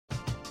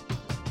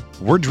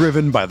We're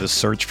driven by the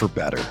search for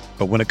better.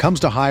 But when it comes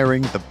to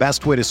hiring, the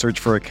best way to search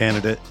for a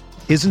candidate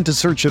isn't to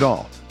search at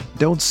all.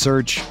 Don't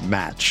search,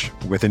 match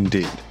with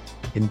Indeed.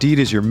 Indeed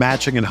is your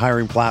matching and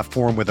hiring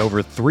platform with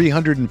over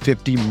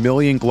 350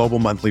 million global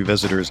monthly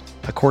visitors,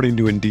 according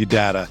to Indeed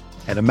data,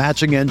 and a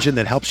matching engine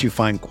that helps you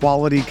find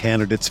quality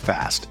candidates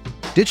fast.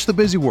 Ditch the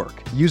busy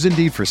work. Use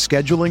Indeed for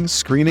scheduling,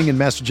 screening, and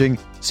messaging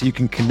so you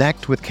can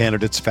connect with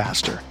candidates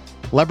faster.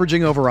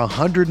 Leveraging over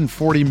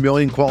 140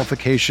 million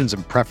qualifications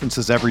and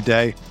preferences every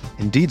day,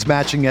 Indeed's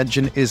matching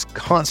engine is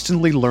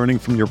constantly learning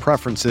from your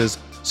preferences,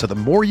 so the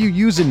more you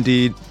use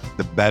Indeed,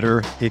 the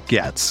better it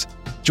gets.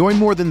 Join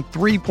more than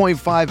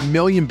 3.5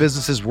 million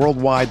businesses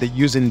worldwide that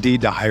use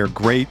Indeed to hire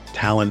great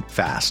talent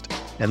fast.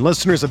 And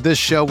listeners of this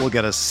show will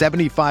get a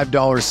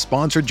 $75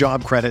 sponsored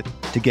job credit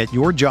to get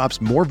your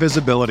jobs more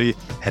visibility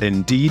at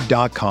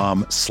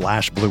Indeed.com/Blue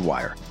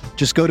Wire.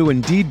 Just go to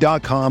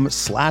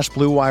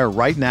Indeed.com/Blue Wire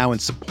right now and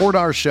support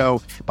our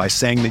show by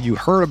saying that you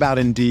heard about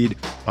Indeed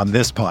on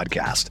this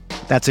podcast.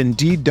 That's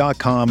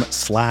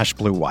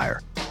Indeed.com/Blue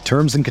Wire.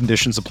 Terms and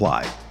conditions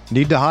apply.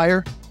 Need to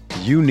hire?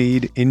 You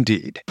need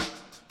Indeed.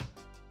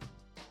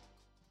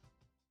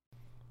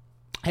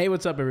 Hey,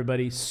 what's up,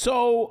 everybody?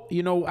 So,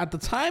 at the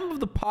time of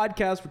the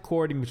podcast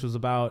recording, which was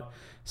about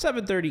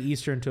 7:30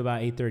 Eastern to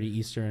about 8:30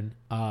 Eastern,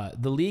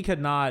 the league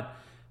had not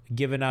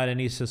given out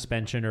any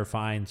suspension or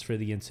fines for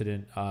the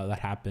incident that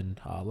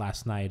happened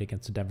last night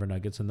against the Denver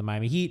Nuggets and the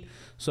Miami Heat.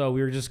 So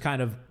we were just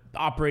kind of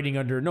operating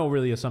under no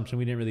really assumption.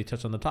 We didn't really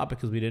touch on the topic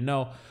because we didn't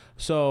know.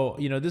 So,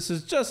 this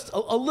is just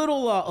a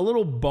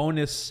little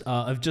bonus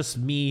of just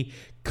me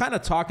kind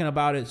of talking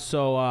about it.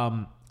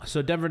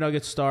 So Denver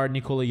Nuggets star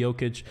Nikola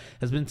Jokic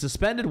has been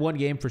suspended 1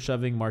 game for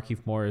shoving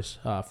Markieff Morris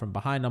from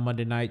behind on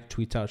Monday night,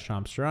 tweets out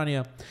Shams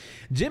Charania.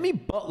 Jimmy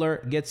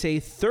Butler gets a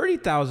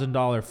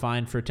 $30,000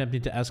 fine for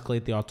attempting to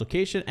escalate the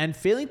altercation and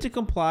failing to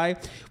comply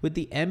with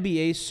the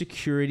NBA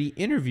security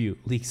interview,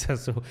 leak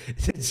says. So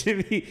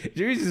Jimmy's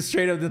just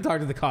straight up to talk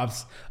to the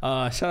cops.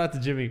 Shout out to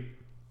Jimmy.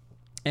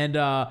 And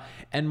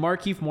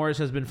Markieff Morris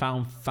has been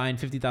fined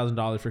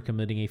 $50,000 for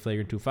committing a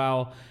flagrant 2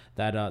 foul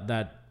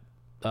that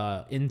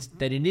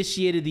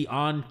initiated the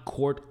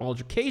on-court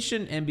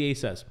altercation, NBA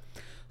says.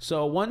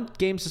 So 1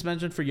 game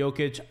suspension for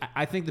Jokic.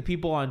 I think the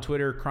people on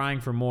Twitter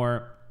crying for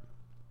more,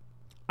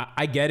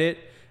 I get it.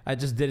 I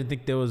just didn't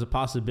think there was a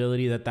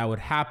possibility that would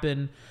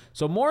happen.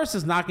 So Morris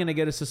is not going to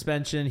get a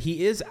suspension.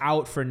 He is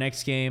out for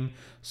next game.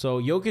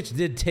 So Jokic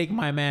did take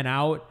my man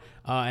out,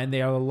 and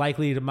they are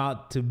likely to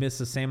miss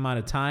the same amount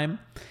of time.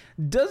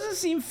 Doesn't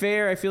seem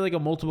fair. I feel like a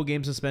multiple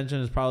game suspension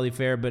is probably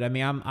fair, but I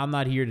mean, I'm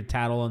not here to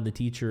tattle on the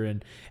teacher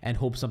and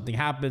hope something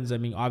happens. I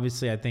mean,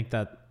 obviously, I think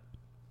that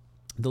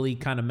the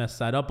league kind of messed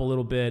that up a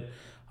little bit.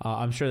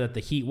 I'm sure that the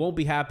Heat won't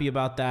be happy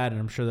about that, and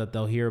I'm sure that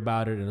they'll hear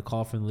about it in a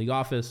call from the league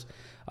office.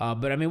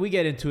 But I mean, we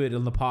get into it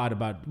in the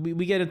pod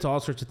we get into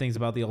all sorts of things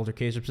about the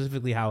altercation,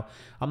 specifically how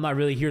I'm not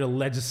really here to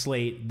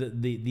legislate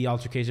the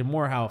altercation,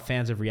 more how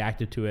fans have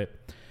reacted to it.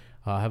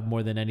 Have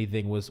more than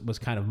anything was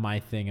kind of my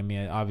thing. I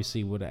mean,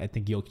 obviously what I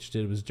think Jokic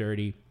did was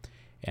dirty,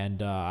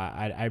 and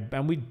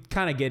and we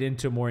kind of get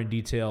into more in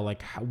detail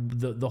like how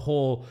the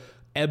whole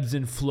ebbs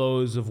and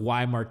flows of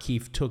why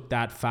Markieff took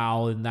that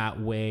foul in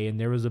that way, and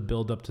there was a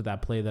build up to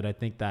that play that I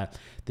think that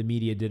the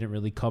media didn't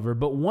really cover.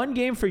 But 1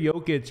 game for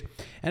Jokic,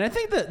 and I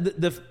think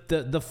that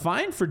the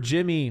fine for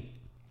Jimmy,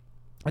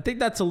 I think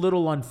that's a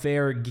little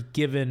unfair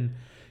given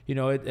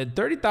at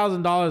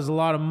 $30,000 is a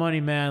lot of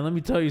money, man. Let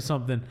me tell you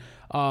something.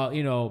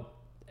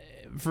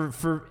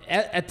 For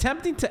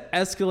attempting to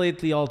escalate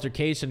the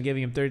altercation,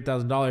 giving him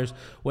 $30,000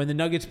 when the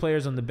Nuggets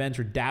players on the bench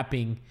were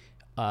dapping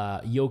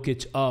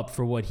Jokic up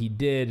for what he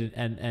did,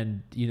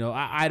 and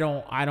I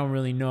don't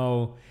really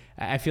know.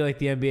 I feel like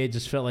the NBA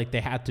just felt like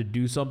they had to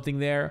do something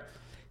there.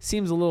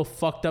 Seems a little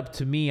fucked up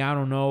to me. I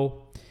don't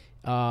know,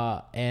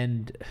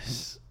 and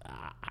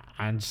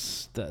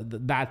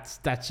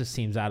that just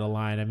seems out of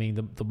line. I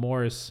mean, the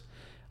Morris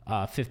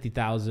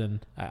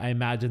 $50,000. I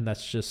imagine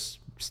that's just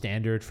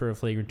standard for a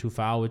flagrant 2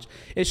 foul, which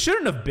it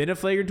shouldn't have been a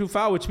flagrant 2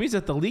 foul, which means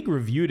that the league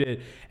reviewed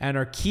it and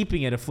are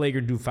keeping it a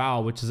flagrant 2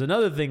 foul, which is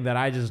another thing that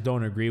I just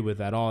don't agree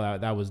with at all.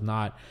 That was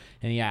not,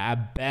 and yeah,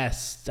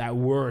 at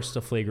worst,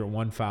 a flagrant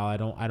 1 foul. I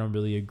don't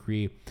really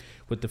agree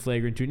with the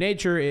flagrant 2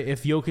 nature.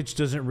 If Jokic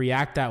doesn't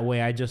react that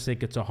way, I just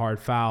think it's a hard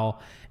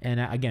foul. And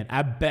again,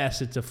 at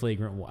best, it's a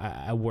flagrant 1.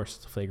 At worst,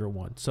 it's a flagrant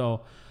 1.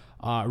 So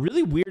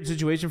really weird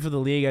situation for the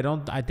league.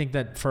 I think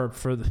that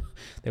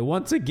they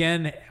once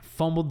again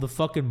fumbled the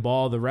fucking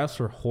ball. The refs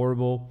were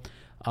horrible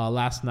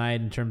last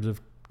night in terms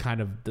of kind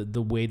of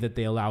the way that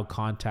they allowed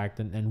contact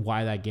and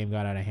why that game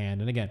got out of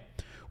hand. And again,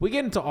 we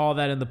get into all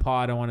that in the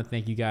pod. I want to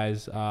thank you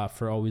guys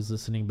for always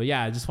listening. But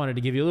yeah, I just wanted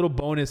to give you a little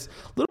bonus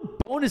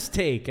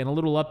take and a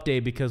little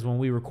update, because when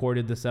we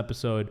recorded this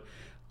episode,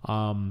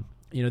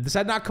 this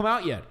had not come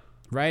out yet,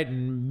 right?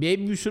 And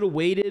maybe you should have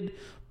waited,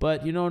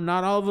 but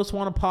not all of us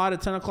want to pod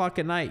at 10 o'clock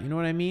at night. You know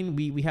what I mean?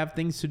 We have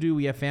things to do.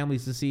 We have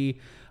families to see.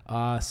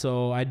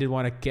 So I did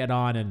want to get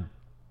on and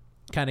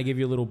kind of give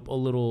you a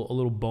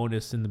little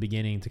bonus in the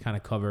beginning to kind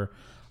of cover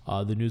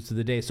the news of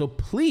the day. So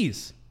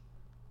please,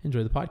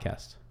 Enjoy the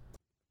podcast.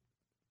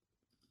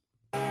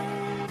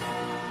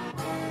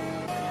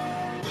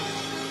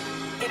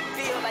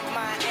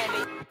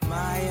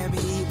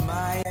 Miami,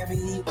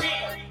 Miami,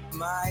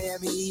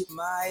 Miami,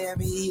 Miami,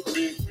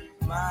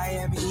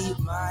 Miami,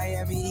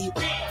 Miami,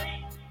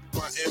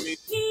 Miami,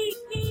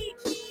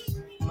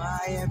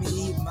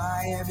 Miami,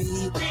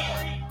 Miami,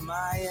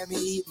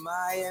 Miami,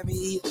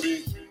 Miami,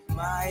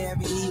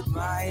 Miami,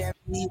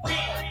 Miami.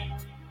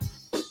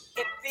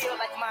 It feels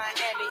like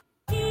Miami.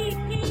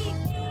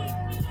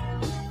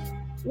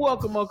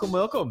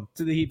 Welcome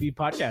to the Heat Beat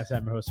Podcast.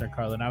 I'm your host,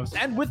 Carlo Navas,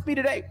 and with me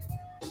today,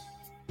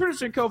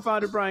 producer and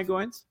co-founder Brian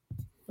Goins.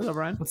 What's up,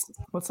 Brian?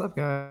 What's up,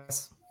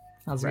 guys?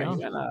 How's it going?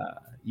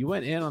 You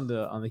went in on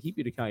the Heat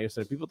Beat account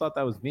yesterday. People thought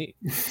that was me.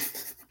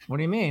 What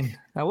do you mean?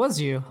 That was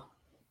you.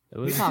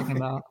 What are you talking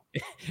about?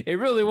 It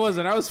really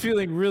wasn't. I was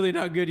feeling really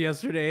not good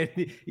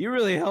yesterday. You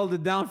really held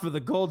it down for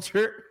the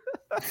culture.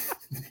 I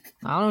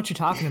don't know what you're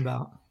talking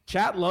about.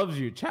 Chat loves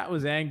you. Chat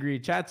was angry.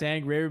 Chat's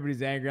angry.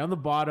 Everybody's angry. On the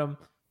bottom,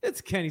 it's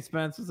Kenny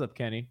Spence. What's up,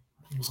 Kenny?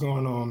 What's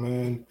going on,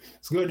 man?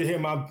 It's good to hear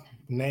my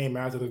name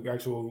after the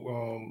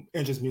actual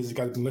interest music.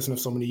 I've been listening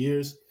for so many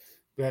years.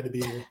 Glad to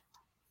be here.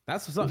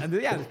 That's what's up. And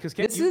yeah, because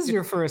this is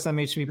your first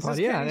MHB pod.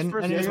 Yeah, and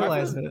I didn't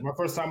realize it. My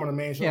first time on the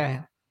main show.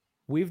 Yeah.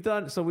 We've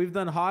done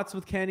Hots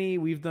with Kenny,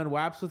 we've done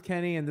Waps with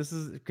Kenny, and this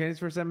is Kenny's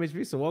first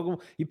MHB. So welcome.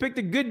 You picked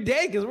a good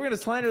day because we're gonna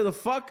slander the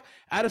fuck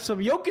out of some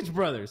Jokic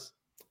brothers.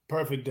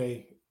 Perfect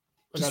day.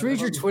 Just read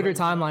your Twitter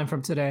timeline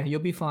from today. You'll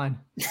be fine.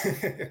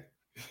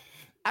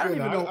 I don't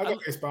even know. I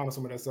got to expound on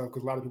some of that stuff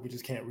because a lot of people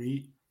just can't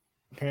read.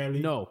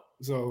 Apparently, no.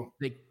 So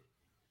they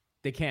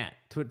can't.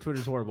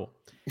 Twitter's horrible.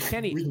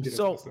 Kenny.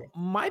 So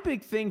my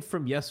big thing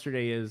from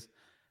yesterday is,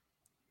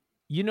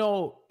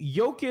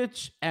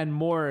 Jokic and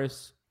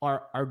Morris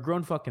are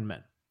grown fucking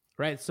men,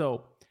 right?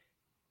 So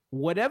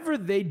whatever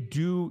they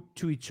do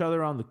to each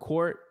other on the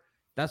court,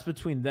 that's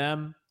between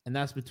them and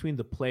that's between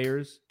the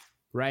players,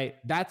 right?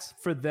 That's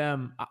for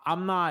them.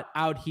 I'm not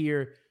out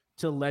here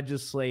to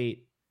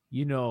legislate,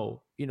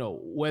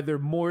 whether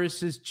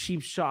Morris's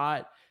cheap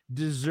shot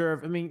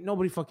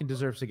nobody fucking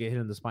deserves to get hit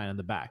in the spine and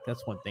the back.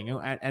 That's one thing.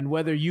 And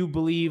whether you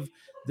believe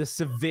the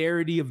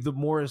severity of the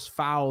Morris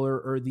foul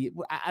or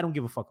I don't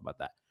give a fuck about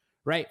that,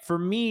 right? For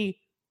me,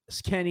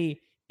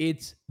 Kenny,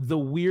 it's the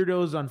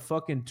weirdos on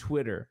fucking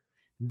Twitter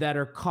that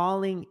are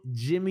calling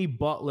Jimmy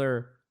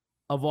Butler,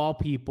 of all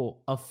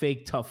people, a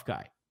fake tough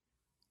guy.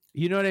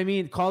 You know what I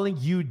mean? Calling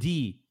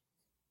UD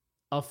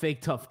a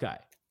fake tough guy.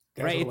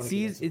 Right?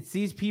 It's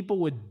these people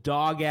with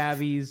dog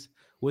avies,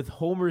 with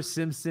Homer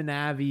Simpson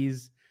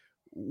avies,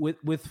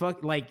 with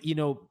fuck like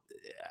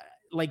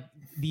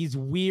these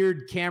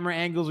weird camera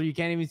angles where you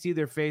can't even see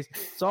their face.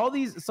 It's all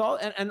these. It's all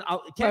and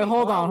Wait,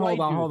 hold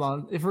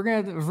on. If we're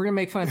gonna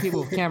make fun of people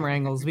with camera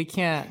angles, we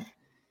can't.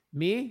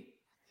 Me?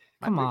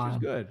 Come on.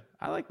 Good.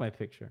 I like my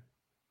picture.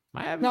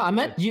 I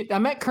meant you. I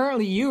meant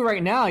currently you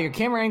right now. Your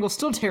camera angle's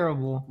still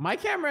terrible. My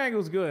camera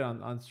angle's good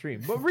on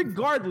stream, but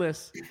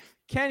regardless,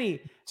 Kenny,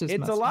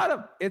 it's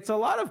a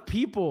lot of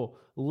people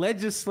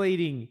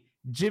legislating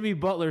Jimmy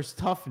Butler's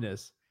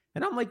toughness,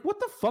 and I'm like, what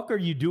the fuck are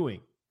you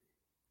doing?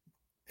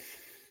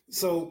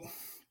 So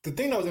the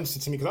thing that was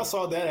interesting to me, because I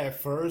saw that at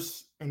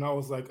first, and I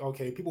was like,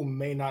 okay, people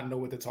may not know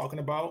what they're talking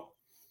about.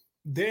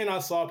 Then I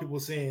saw people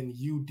saying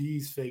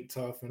UD's fake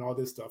tough and all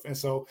this stuff, and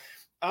so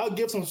I'll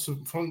give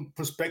some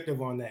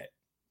perspective on that.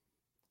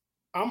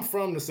 I'm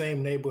from the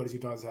same neighborhood as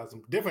Udonis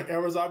Haslem. Different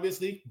eras,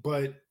 obviously,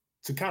 but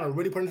to kind of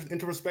really put it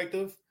into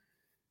perspective,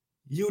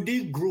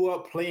 UD grew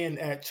up playing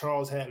at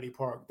Charles Hadley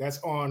Park. That's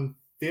on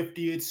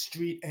 50th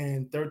Street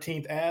and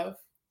 13th Ave.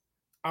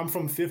 I'm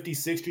from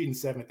 56th Street and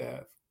 7th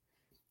Ave.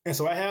 And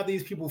so I have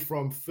these people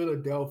from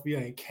Philadelphia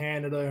and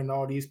Canada and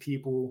all these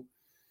people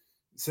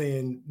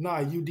saying, nah,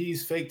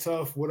 UD's fake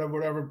tough,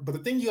 whatever. But the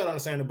thing you got to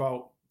understand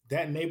about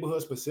that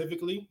neighborhood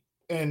specifically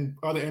and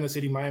other inner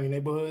city Miami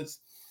neighborhoods,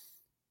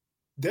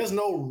 there's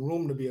no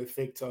room to be a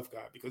fake tough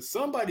guy because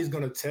somebody's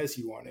going to test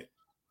you on it.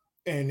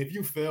 And if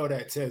you fail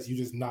that test, you're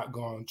just not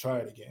going to try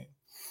it again.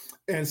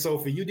 And so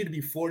for UD to be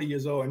 40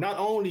 years old and not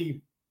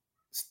only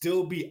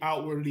still be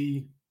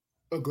outwardly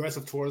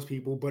aggressive towards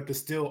people, but to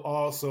still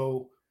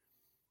also,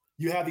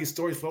 you have these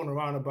stories floating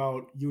around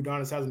about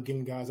Udonis Haslem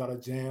getting guys out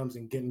of jams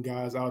and getting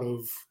guys out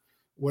of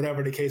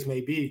whatever the case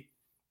may be.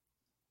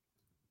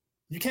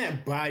 You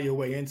can't buy your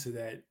way into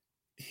that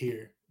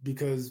here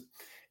because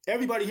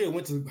everybody here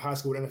went to high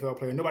school with NFL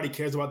player. Nobody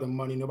cares about the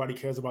money. Nobody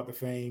cares about the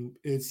fame.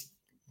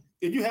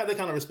 If you have that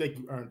kind of respect,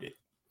 you earned it.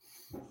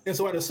 And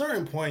so at a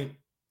certain point,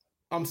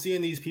 I'm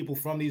seeing these people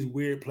from these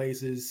weird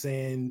places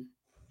saying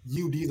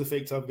UD's a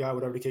fake tough guy,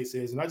 whatever the case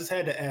is. And I just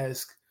had to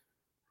ask,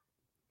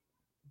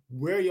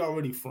 where are y'all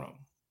really from?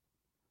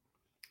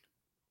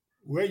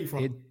 Where are you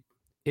from?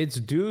 It's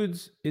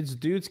dudes,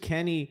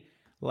 Kenny,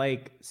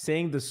 like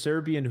saying the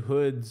Serbian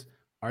hoods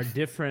are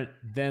different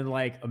than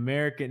like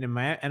American and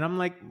Miami. And I'm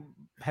like,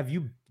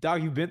 you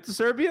been to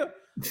Serbia?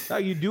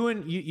 Dog, you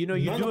doing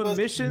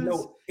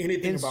missions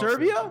in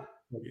Serbia?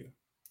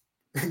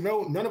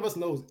 No, none of us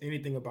knows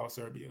anything about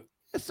Serbia.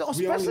 So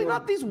especially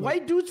not these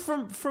white dudes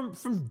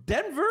from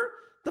Denver.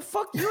 The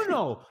fuck you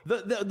know?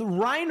 The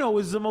Rhino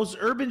is the most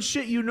urban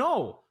shit you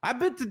know. I've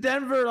been to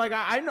Denver. Like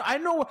I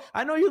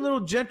know your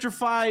little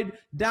gentrified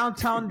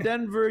downtown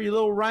Denver, your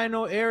little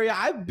Rhino area.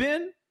 I've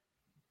been.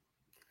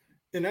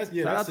 And that's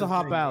Shout out to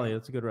Hop Alley.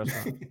 That's a good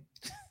restaurant.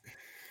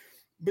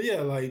 But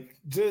yeah, like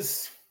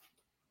just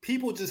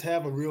people just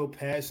have a real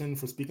passion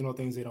for speaking on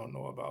things they don't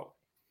know about.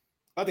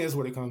 I think that's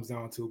what it comes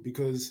down to,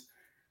 because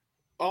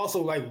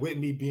also like with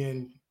me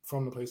being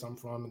from the place I'm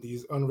from and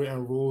these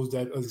unwritten rules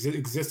that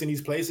exist in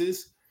these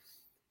places,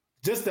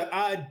 just the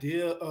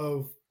idea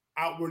of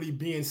outwardly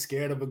being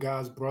scared of a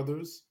guy's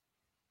brothers,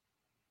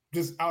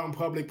 just out in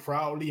public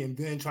proudly and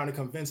then trying to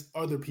convince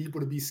other people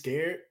to be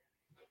scared,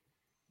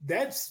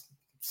 that's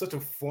such a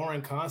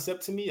foreign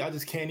concept to me. I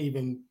just can't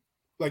even,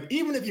 like,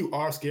 even if you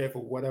are scared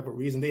for whatever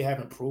reason, they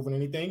haven't proven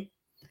anything,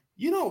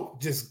 you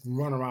don't just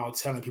run around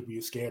telling people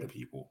you're scared of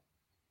people.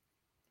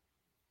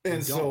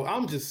 And so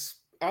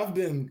I've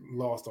been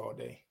lost all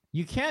day.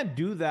 You can't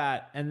do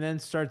that and then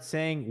start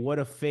saying what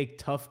a fake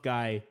tough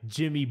guy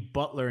Jimmy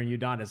Butler and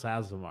Udonis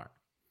Haslem are.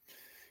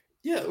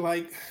 Yeah,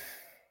 like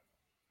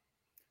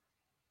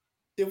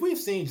if we've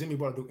seen Jimmy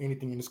Butler do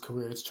anything in his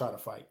career, it's try to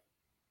fight.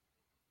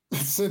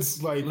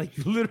 Since like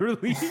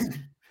literally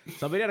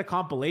somebody had a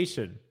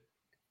compilation.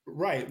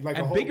 Right. Like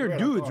and bigger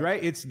dudes,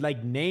 right? It's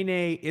like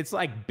Nene, it's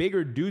like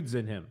bigger dudes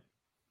than him.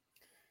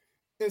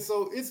 And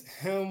so it's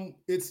him,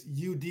 it's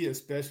UD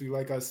especially,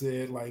 like I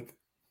said, like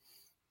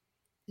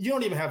you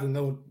don't even have to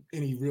know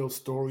any real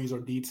stories or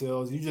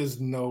details. You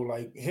just know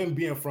like him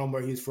being from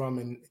where he's from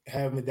and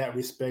having that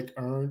respect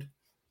earned.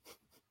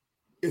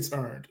 It's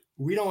earned.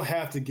 We don't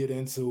have to get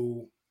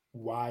into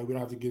why. We don't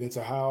have to get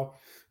into how.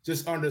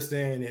 Just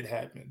understand it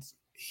happens.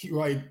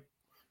 Him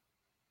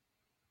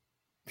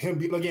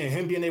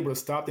being able to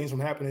stop things from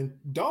happening.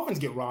 Dolphins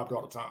get robbed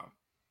all the time.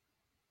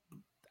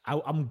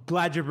 I'm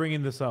glad you're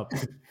bringing this up.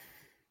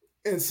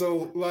 And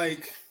so,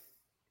 like,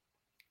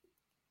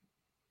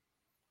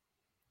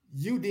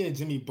 UD and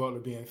Jimmy Butler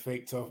being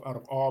fake tough out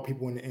of all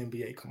people in the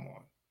NBA, come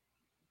on.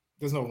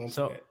 There's no room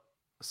for that.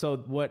 So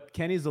what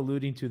Kenny's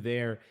alluding to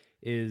there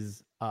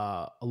is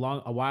a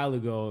while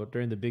ago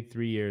during the big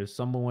 3 years,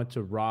 someone went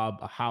to rob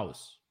a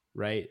house,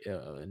 right?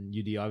 And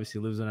UD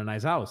obviously lives in a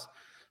nice house.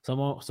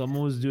 Someone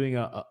was doing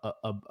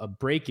a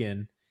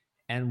break-in,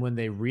 and when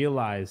they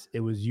realized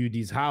it was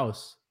UD's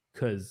house,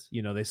 because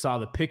they saw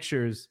the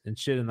pictures and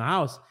shit in the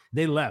house,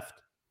 they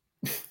left.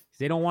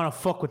 They don't want to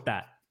fuck with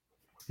that.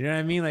 You know what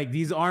I mean? Like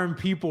these armed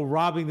people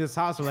robbing this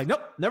house are like,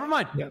 nope, never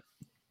mind. Yep.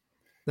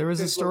 There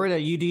was a story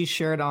that UD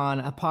shared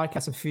on a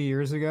podcast a few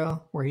years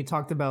ago where he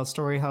talked about a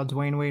story how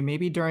Dwayne Wade,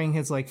 maybe during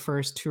his like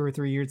first 2 or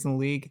 3 years in the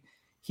league,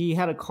 he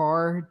had a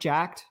car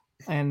jacked,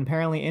 and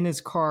apparently in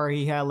his car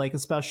he had like a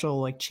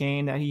special like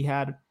chain that he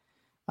had. It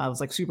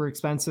was like super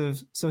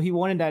expensive, so he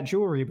wanted that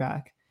jewelry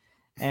back.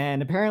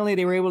 And apparently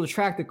they were able to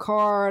track the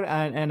car,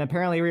 and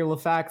apparently they were able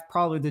to fact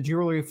probably the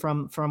jewelry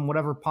from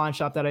whatever pawn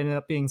shop that ended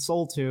up being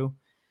sold to.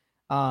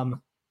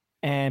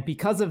 And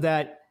because of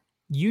that,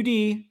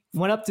 UD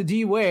went up to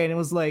D Wade and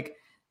was like,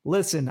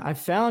 listen, I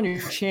found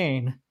your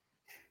chain.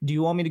 Do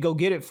you want me to go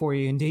get it for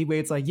you? And D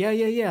Wade's like, yeah.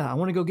 I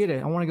want to go get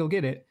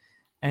it.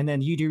 And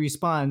then UD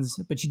responds,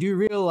 but you do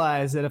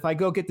realize that if I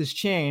go get this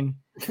chain,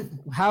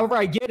 however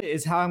I get it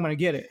is how I'm going to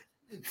get it.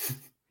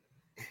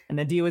 And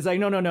then D was like,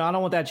 no, I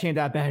don't want that chain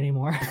that bad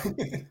anymore.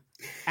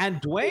 And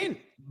Dwayne,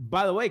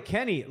 by the way,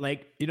 Kenny,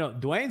 like,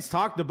 Dwayne's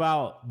talked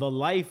about the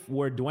life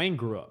where Dwayne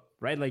grew up,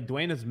 right? Like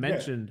Dwayne has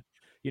mentioned,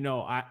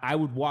 I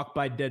would walk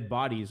by dead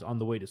bodies on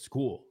the way to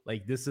school.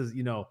 Like this is,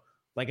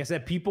 like I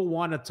said, people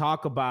want to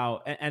talk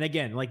about, and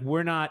again, like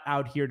we're not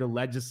out here to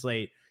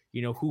legislate,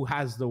 who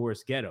has the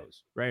worst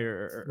ghettos, right?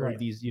 Or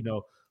these,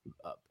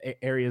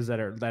 areas that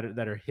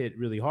are hit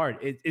really hard.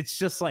 It's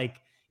just like,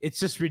 it's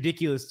just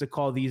ridiculous to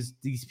call these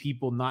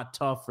people not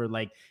tough, or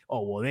like,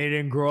 oh, well, they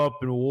didn't grow up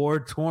in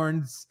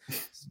war-torn,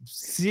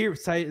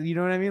 you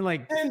know what I mean?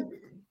 Like, and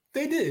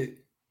they did.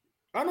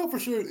 I know for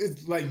sure.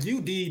 It's like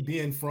UD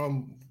being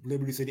from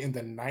Liberty City in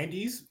the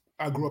 90s.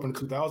 I grew up in the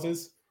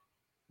 2000s.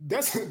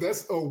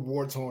 That's a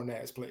war-torn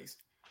ass place.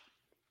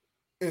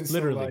 And so,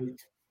 literally, like,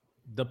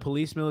 the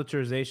police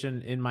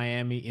militarization in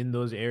Miami, in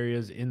those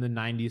areas, in the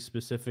 90s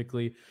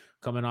specifically,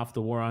 coming off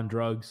the war on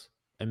drugs.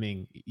 I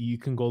mean, you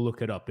can go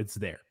look it up. It's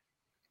there.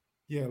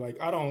 Yeah, like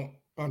I don't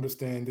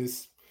understand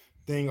this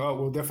thing. Oh,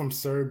 well, they're from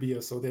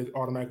Serbia, so they're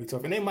automatically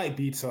tough. And they might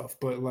be tough,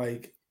 but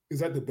like, is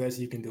that the best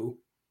you can do?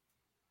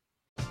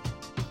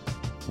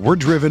 We're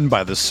driven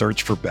by the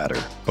search for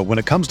better. But when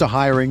it comes to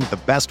hiring, the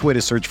best way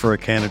to search for a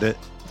candidate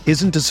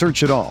isn't to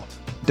search at all.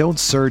 Don't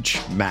search,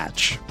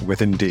 match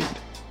with Indeed.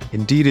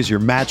 Indeed is your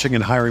matching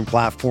and hiring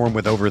platform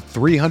with over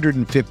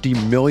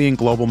 350 million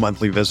global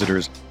monthly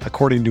visitors,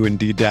 according to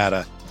Indeed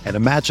data, and a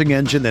matching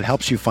engine that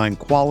helps you find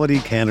quality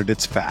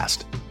candidates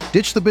fast.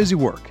 Ditch the busy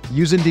work.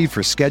 Use Indeed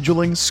for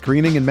scheduling,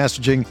 screening, and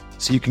messaging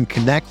so you can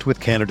connect with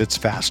candidates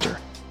faster.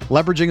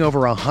 Leveraging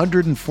over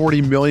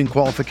 140 million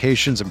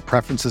qualifications and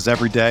preferences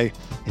every day,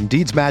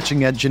 Indeed's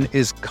matching engine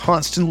is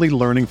constantly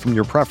learning from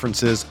your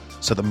preferences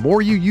So the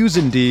more you use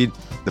Indeed,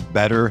 the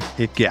better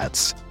it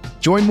gets.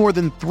 Join more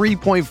than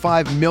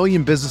 3.5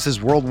 million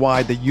businesses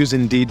worldwide that use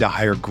Indeed to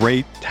hire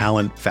great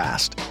talent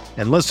fast.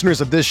 And listeners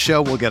of this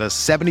show will get a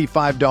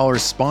 $75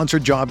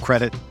 sponsored job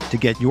credit to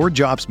get your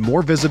jobs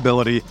more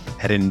visibility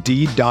at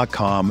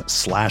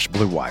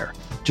Indeed.com/Blue Wire.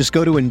 Just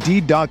go to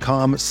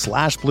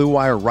Indeed.com/Blue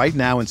Wire right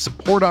now and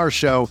support our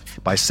show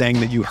by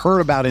saying that you heard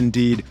about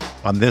Indeed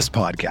on this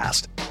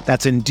podcast.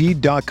 That's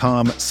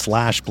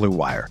Indeed.com/Blue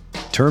Wire.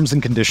 Terms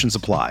and conditions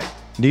apply.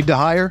 Need to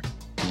hire?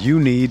 You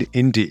need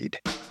Indeed.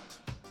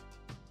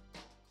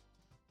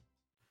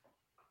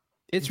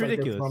 It's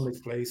ridiculous. From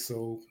this place,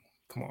 so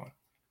come on.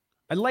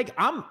 And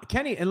I'm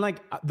Kenny, and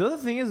the other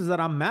thing is that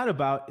I'm mad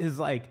about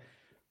is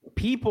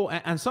people,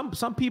 and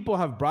some people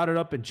have brought it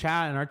up in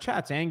chat, and our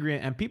chat's angry,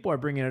 and people are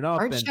bringing it up.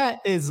 Our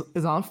chat is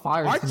on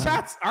fire.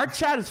 Our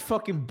chat is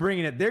fucking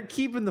bringing it. They're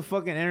keeping the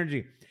fucking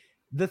energy.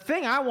 The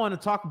thing I want to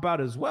talk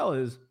about as well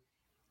is,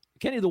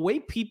 Kenny, the way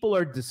people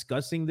are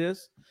discussing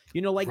this,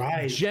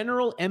 right.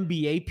 General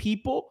NBA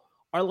people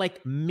are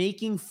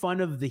making fun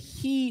of the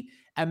Heat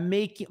and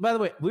by the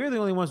way, we're the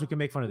only ones who can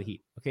make fun of the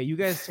Heat. Okay, you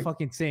guys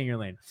fucking stay in your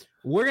lane.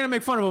 We're going to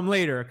make fun of them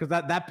later because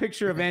that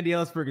picture of Andy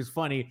Ellisberg is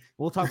funny.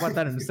 We'll talk about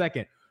that in a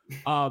second.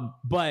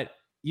 But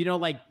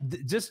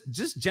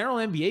just general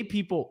NBA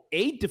people,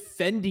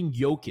 defending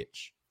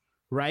Jokic,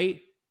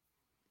 right?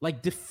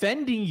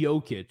 Defending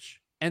Jokic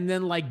and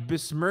then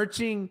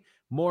besmirching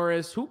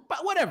Morris,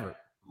 but whatever.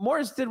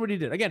 Morris did what he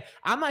did. Again,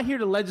 I'm not here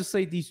to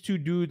legislate these two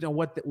dudes and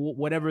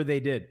whatever they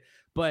did,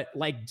 but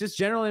just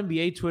general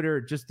NBA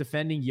Twitter just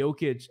defending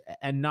Jokic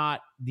and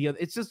not the other.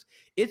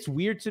 It's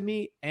weird to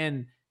me.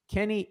 And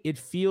Kenny, it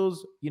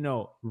feels,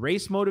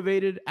 race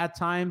motivated at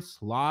times.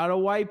 A lot of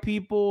white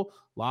people,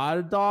 a lot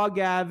of dog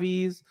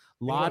avies,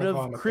 a lot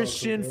of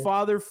Christian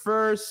father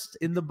first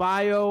in the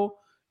bio.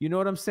 You know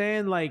what I'm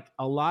saying?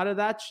 A lot of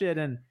that shit.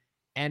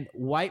 And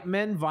white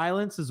men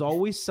violence is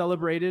always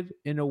celebrated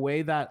in a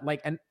way that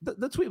and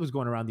the tweet was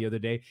going around the other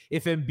day.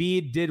 If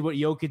Embiid did what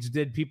Jokic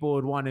did, people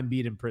would want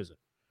Embiid in prison.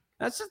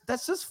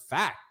 That's just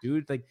fact,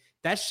 dude.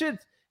 That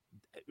shit.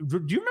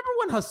 Do you remember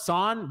when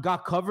Hassan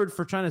got covered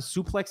for trying to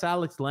suplex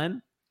Alex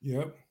Len?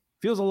 Yep.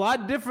 Feels a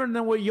lot different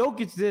than what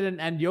Jokic did.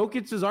 And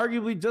Jokic is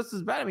arguably just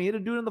as bad. I mean, he hit a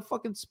dude in the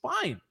fucking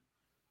spine.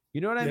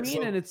 You know what I mean?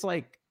 So, and it's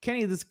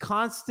Kenny, this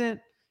constant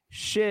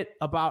shit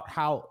about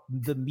how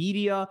the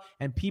media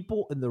and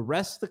people in the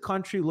rest of the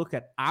country look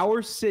at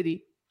our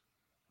city,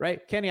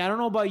 right? Kenny, I don't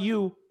know about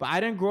you, but I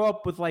didn't grow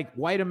up with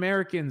white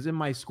Americans in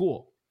my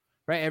school,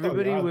 right?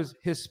 Everybody was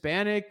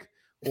Hispanic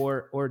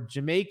or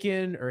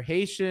Jamaican or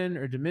Haitian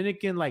or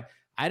Dominican.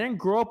 I didn't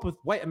grow up with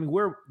white. I mean,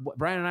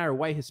 Brian and I are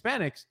white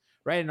Hispanics,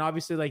 right? And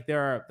obviously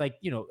there are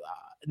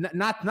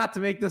not to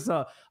make this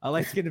a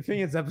light-skinned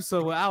opinions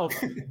episode with Al,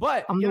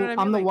 but I'm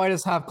the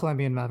whitest half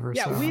Colombian member.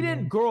 Yeah, we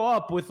didn't grow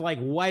up with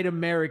white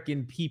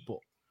American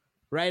people,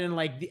 right? And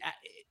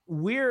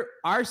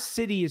our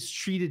city is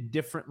treated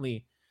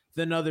differently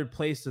than other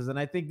places, and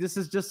I think this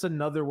is just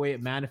another way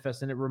it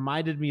manifests. And it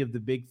reminded me of the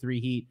Big Three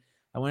Heat.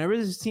 And whenever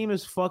this team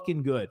is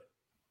fucking good,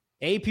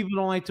 A, people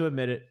don't like to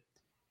admit it,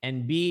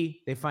 and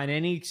B, they find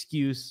any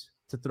excuse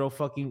to throw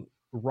fucking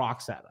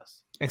rocks at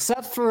us.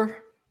 Except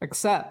for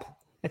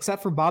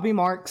Bobby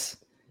Marks,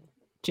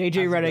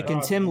 JJ Redick,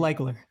 and Tim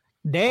Legler.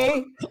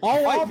 They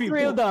all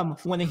three of them,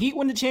 when the Heat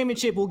win the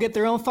championship, will get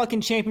their own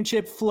fucking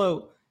championship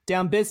float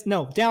down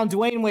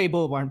Dwayne Wade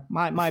Boulevard.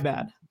 My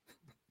bad.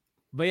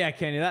 But yeah,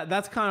 Kenny,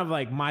 that's kind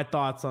of my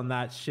thoughts on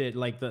that shit.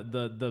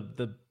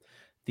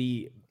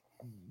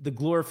 The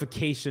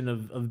glorification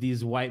of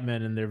these white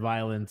men and their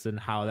violence and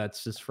how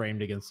that's just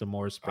framed against the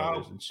Morris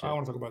brothers and shit. I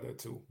want to talk about that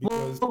too.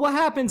 Because what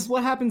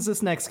happens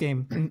this next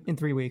game in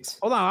 3 weeks?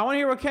 Hold on, I want to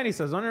hear what Kenny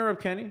says. Don't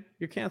interrupt Kenny.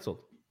 You're canceled.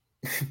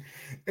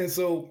 And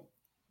so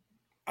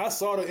I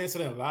saw the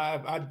incident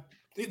live.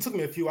 It took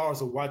me a few hours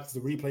to watch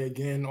the replay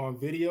again on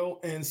video.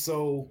 And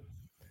so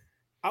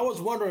I was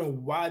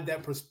wondering why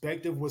that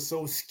perspective was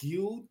so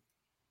skewed.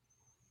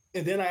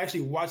 And then I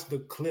actually watched the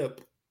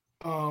clip.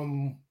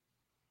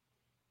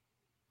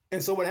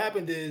 And so what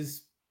happened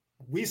is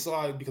we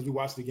saw it because we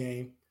watched the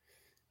game.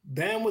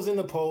 Bam was in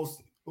the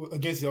post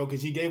against Jokic.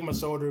 He gave him a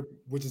shoulder,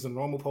 which is a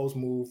normal post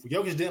move.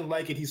 Jokic didn't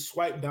like it. He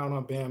swiped down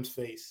on Bam's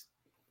face.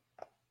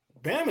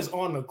 Bam is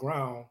on the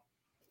ground.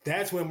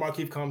 That's when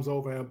Markieff comes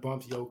over and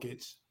bumps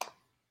Jokic.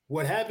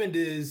 What happened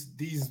is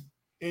these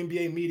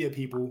NBA media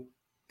people,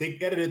 they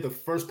edited the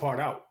first part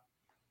out.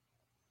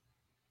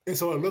 And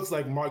so it looks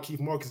like Markieff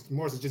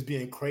Morris is just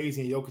being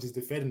crazy and Jokic is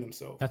defending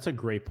himself. That's a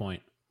great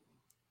point.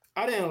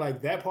 I didn't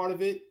like that part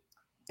of it.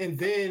 And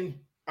then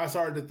I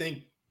started to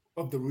think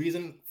of the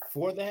reason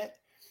for that.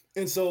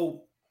 And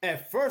so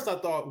at first I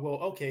thought, well,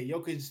 okay,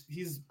 Jokic,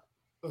 he's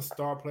a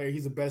star player.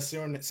 He's the best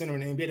center in the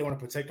NBA. They want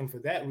to protect him for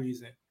that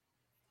reason.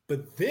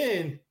 But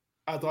then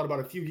I thought about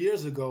a few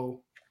years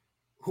ago,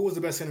 who was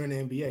the best center in the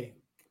NBA?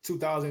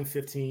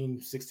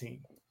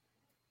 2015-16.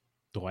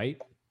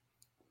 Dwight?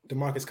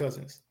 DeMarcus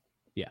Cousins.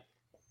 Yeah.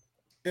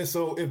 And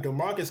so if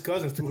DeMarcus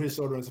Cousins threw his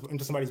shoulder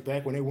into somebody's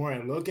back when they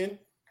weren't looking,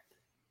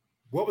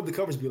 what would the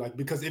coverage be like?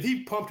 Because if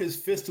he pumped his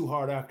fist too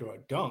hard after a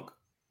dunk,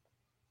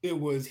 it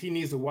was he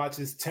needs to watch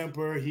his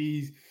temper.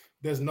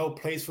 There's no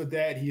place for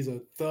that. He's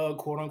a thug,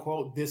 quote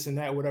unquote, this and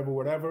that,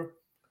 whatever.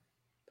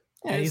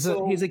 Yeah, he's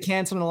a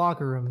cancer in the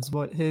locker room is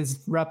what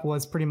his rep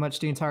was pretty much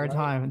the entire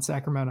time in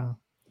Sacramento.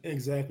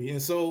 Exactly.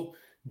 And so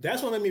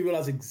that's what made me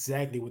realize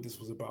exactly what this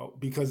was about.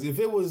 Because if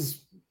it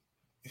was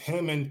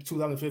him in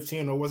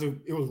 2015 or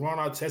it was Ron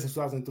Artest in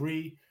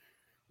 2003,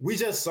 we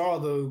just saw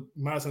the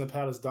Madison the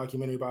Palace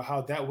documentary about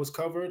how that was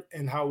covered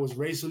and how it was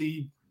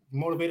racially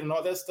motivated and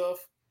all that stuff.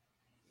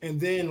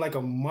 And then like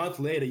a month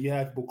later, you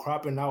have people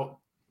cropping out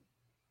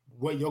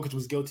what Jokic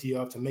was guilty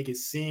of to make it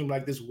seem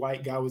like this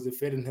white guy was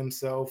defending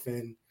himself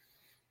and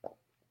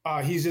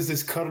he's just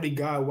this cuddly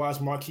guy. Watch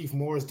Markieff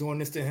Morris doing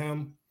this to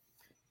him.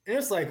 And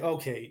it's like,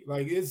 okay,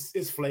 like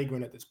it's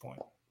flagrant at this point.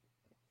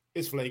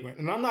 It's flagrant.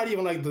 And I'm not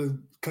even like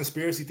the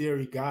conspiracy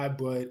theory guy,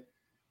 but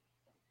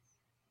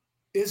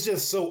it's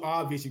just so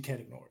obvious you can't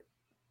ignore it.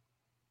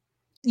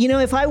 You know,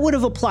 if I would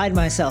have applied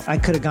myself, I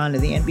could have gone to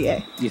the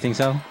NBA. You think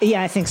so?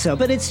 Yeah, I think so.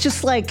 But it's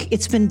just like,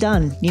 it's been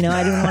done. You know,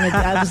 I didn't want to,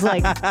 I was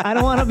like, I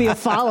don't want to be a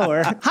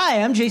follower.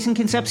 Hi, I'm Jason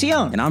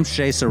Concepcion. And I'm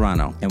Shea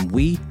Serrano. And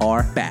we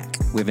are back.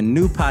 We have a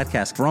new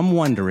podcast from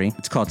Wondery.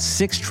 It's called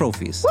Six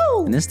Trophies.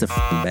 Woo! And it's the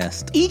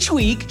best. Each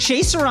week,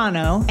 Shea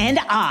Serrano and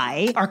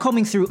I are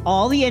combing through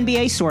all the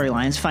NBA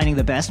storylines, finding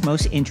the best,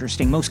 most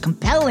interesting, most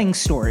compelling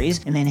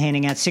stories, and then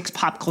handing out 6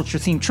 pop culture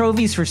themed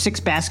trophies for 6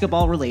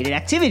 basketball-related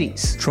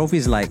activities.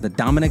 Trophies like the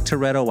Dominic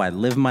Toretto I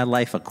Live My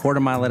Life a Quarter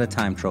Mile at a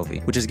Time trophy,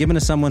 which is given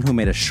to someone who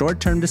made a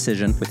short-term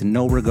decision with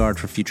no regard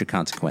for future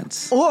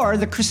consequence. Or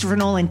the Christopher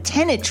Nolan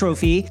Tenet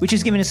trophy, which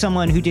is given to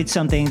someone who did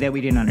something that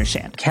we didn't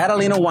understand.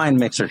 Catalina Wine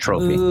Mixer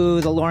trophy. Ooh,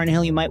 the Lauryn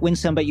Hill You Might Win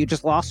Some, But You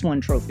Just Lost One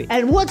trophy.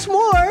 And what's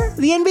more,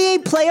 the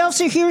NBA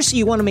playoffs are here, so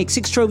you want to make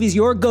Six Trophies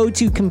your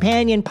go-to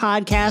companion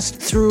podcast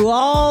through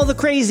all the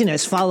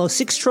craziness. Follow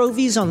Six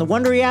Trophies on the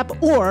Wondery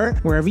app or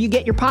wherever you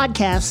get your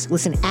podcasts.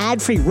 Listen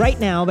ad-free right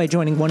now by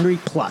joining Wondery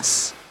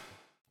Plus.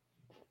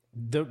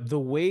 The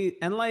way,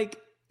 and like,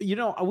 you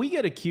know, we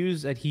get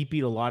accused at Heat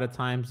Beat a lot of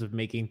times of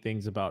making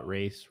things about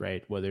race,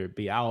 right? Whether it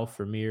be Alf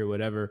or me or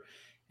whatever.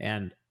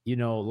 And, you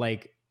know,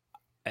 like,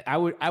 I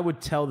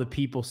would tell the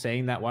people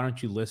saying that, why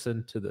don't you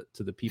listen to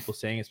the people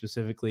saying it,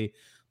 specifically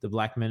the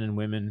black men and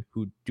women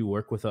who do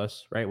work with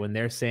us, right? When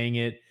they're saying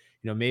it,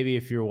 you know, maybe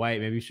if you're white,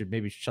 maybe you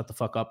should shut the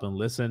fuck up and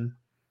listen,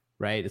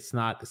 right? It's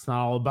not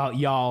all about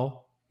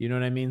y'all, you know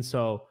what I mean?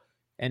 So,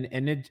 and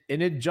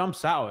it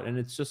jumps out, and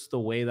it's just the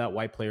way that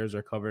white players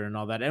are covered and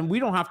all that. And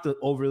we don't have to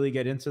overly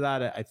get into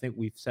that. I think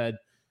we've said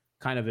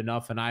kind of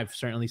enough, and I've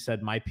certainly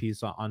said my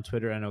piece on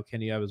Twitter. I know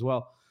Kenny have as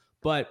well,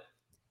 but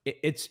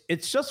it's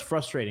just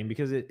frustrating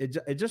because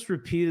it just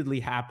repeatedly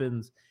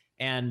happens.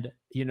 And,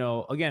 you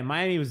know, again,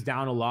 Miami was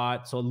down a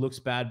lot, so it looks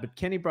bad. But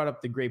Kenny brought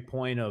up the great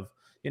point of,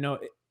 you know,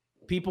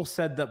 people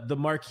said that the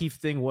Markieff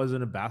thing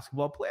wasn't a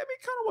basketball play. I mean,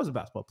 it kind of was a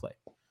basketball play.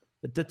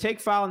 The take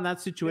foul in that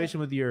situation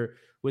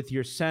with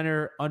your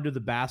center under the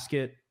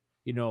basket,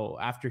 you know,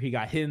 after he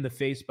got hit in the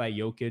face by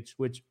Jokic,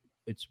 which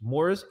it's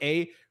Morris,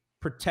 A,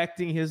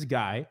 protecting his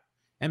guy,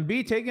 and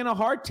B, taking a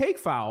hard take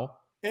foul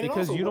and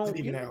because you don't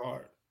even that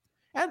hard.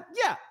 And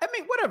yeah, I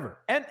mean, whatever.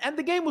 And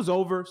the game was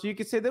over, so you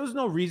could say there was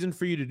no reason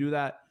for you to do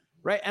that,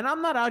 right? And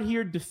I'm not out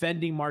here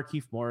defending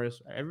Markieff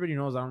Morris. Everybody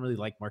knows I don't really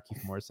like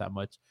Markieff Morris that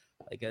much.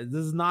 Like, this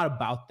is not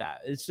about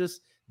that. It's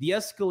just the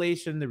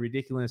escalation, the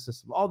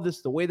ridiculousness of all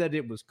this, the way that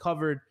it was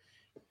covered,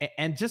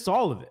 and just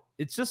all of it.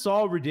 It's just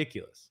all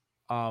ridiculous.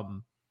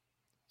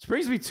 This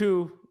brings me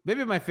to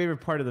maybe my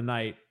favorite part of the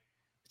night,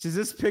 which is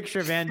this picture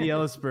of Andy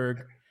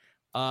Ellisberg.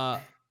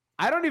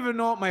 I don't even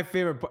know what my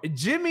favorite part.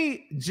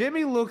 Jimmy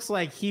looks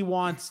like he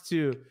wants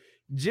to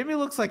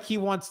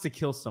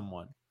kill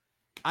someone.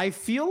 I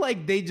feel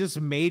like they just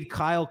made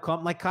Kyle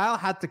come. Like, Kyle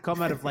had to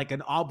come out of like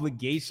an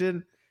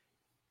obligation.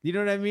 You know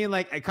what I mean?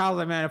 Like, Kyle's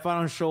like, man, if I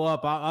don't show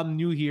up, I'm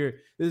new here.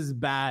 This is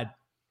bad.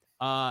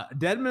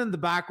 Dedmon in the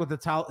back with the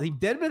towel.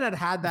 Dedmon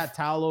had that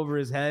towel over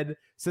his head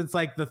since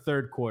like the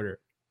third quarter.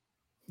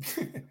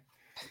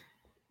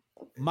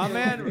 My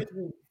man.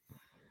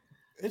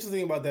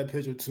 Interesting about that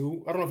picture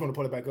too. I don't know if you want to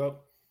put it back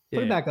up.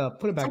 Put it back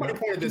up. Somebody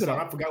pointed this out.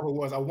 I forgot who it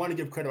was. I want to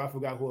give credit. I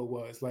forgot who it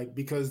was. Like,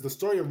 because the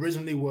story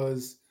originally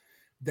was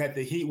that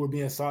the Heat were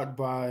being sought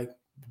by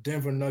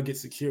Denver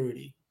Nuggets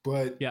security.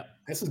 But yeah,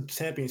 that's a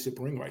championship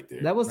ring right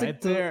there. That was right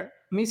there.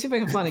 Let me see if I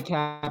can find a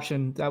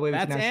caption. That way,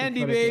 that's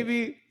Andy,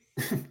 baby.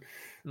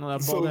 No,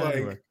 so like,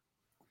 anywhere.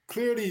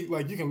 Clearly,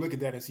 like, you can look at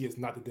that and see it's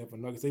not the Denver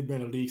Nuggets. They've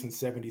been in the league since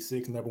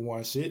 '76, never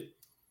won shit.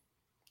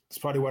 It's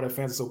probably why their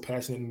fans are so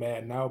passionate and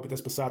mad now, but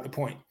that's beside the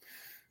point.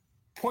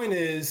 Point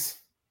is,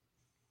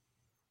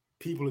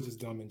 people are just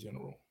dumb in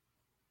general.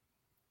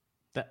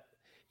 That,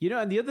 you know,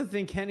 and the other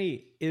thing,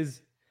 Kenny,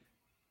 is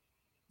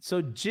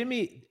so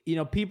Jimmy, you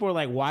know, people are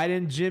like, why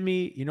didn't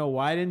Jimmy get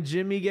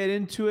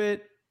into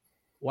it?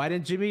 Why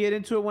didn't Jimmy get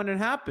into it when it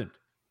happened?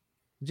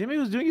 Jimmy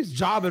was doing his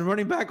job and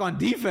running back on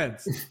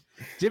defense.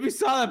 Jimmy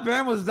saw that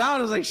Bam was down.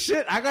 I was like,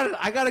 shit, I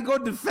gotta go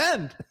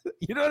defend.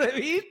 You know what I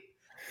mean?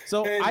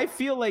 So And- I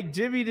feel like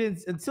Jimmy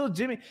didn't until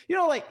Jimmy,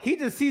 like he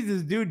just sees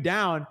this dude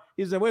down.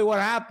 He's like, wait,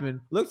 what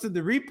happened? Looks at the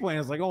replay and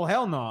is like, oh,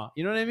 hell no.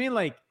 You know what I mean?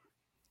 Like,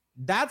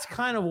 that's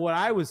kind of what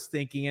I was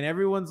thinking. And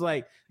everyone's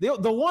like, the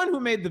one who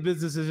made the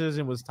business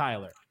decision was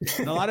Tyler.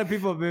 And a lot of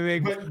people have been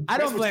making, I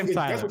don't blame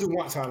Tyler. That's what you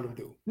want Tyler to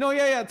do. No,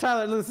 yeah,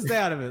 Tyler, let's stay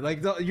out of it.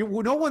 Like,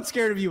 no one's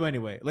scared of you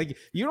anyway. Like,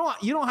 you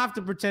don't have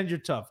to pretend you're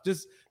tough.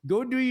 Just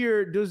go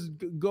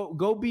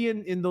go be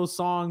in those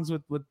songs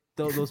with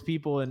those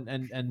people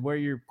and wear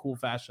your cool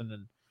fashion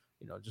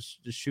and just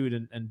shoot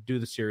and do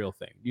the serial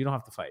thing. You don't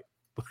have to fight.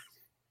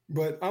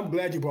 But I'm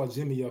glad you brought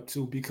Jimmy up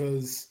too,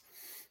 because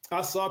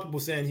I saw people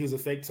saying he was a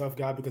fake tough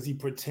guy because he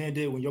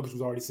pretended when Jokic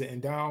was already sitting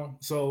down.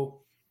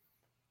 So,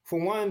 for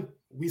one,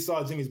 we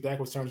saw Jimmy's back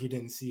was turned. He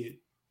didn't see it.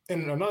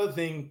 And another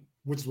thing,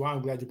 which is why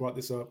I'm glad you brought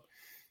this up,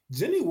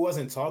 Jimmy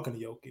wasn't talking to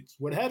Jokic.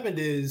 What happened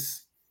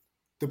is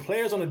the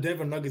players on the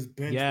Denver Nuggets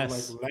bench were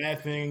like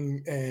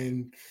laughing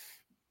and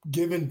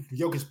giving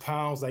Jokic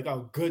pounds, like,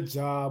 oh, good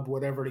job,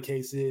 whatever the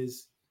case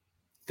is.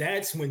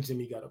 That's when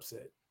Jimmy got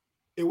upset.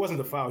 It wasn't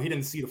the foul. He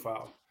didn't see the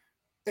foul.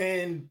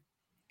 And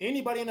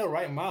anybody in their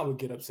right mind would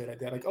get upset at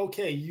that. Like,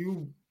 okay,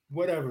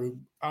 whatever.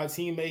 Our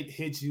teammate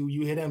hit you.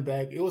 You hit him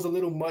back. It was a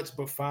little much,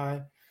 but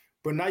fine.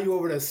 But now you're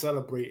over there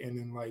celebrating,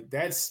 and like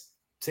that's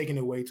taking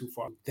it way too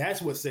far.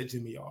 That's what set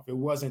Jimmy off. It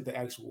wasn't the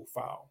actual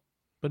foul.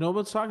 But no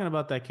one's talking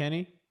about that,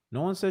 Kenny.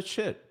 No one said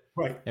shit.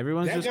 Right.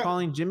 Everyone's just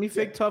calling Jimmy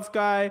fake tough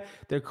guy.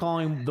 They're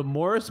calling the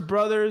Morris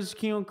brothers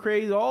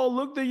crazy. Oh,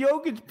 look, the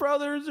Jokic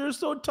brothers. They're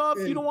so tough.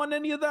 You don't want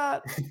any of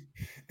that.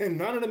 And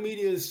none of the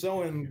media is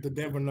showing the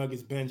Denver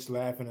Nuggets bench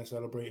laughing and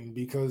celebrating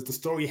because the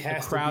story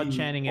has the crowd to be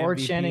chanting MVP. Or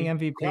chanting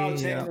MVP. Crowd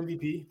chanting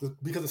MVP.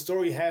 Because the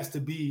story has to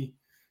be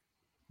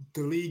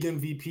the league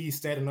MVP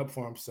standing up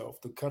for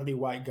himself. The cuddly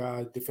white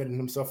guy defending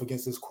himself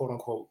against this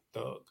quote-unquote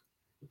thug.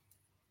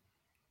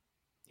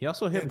 He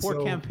also hit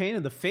poor Campaign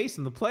in the face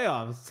in the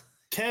playoffs.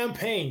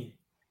 Campaign.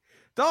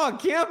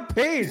 Dog,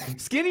 Campaign.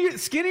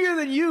 Skinnier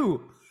than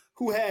you.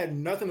 Who had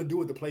nothing to do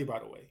with the play, by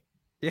the way.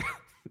 Yeah.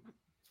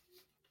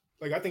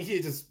 Like, I think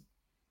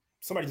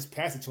somebody just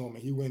passed it to him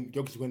and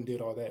Jokic went and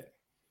did all that.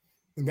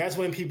 And that's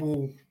when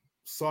people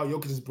saw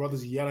Jokic's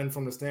brothers yelling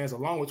from the stands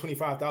along with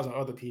 25,000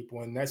 other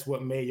people. And that's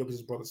what made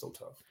Jokic's brothers so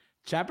tough.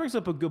 Chad brings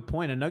up a good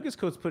point. A Nuggets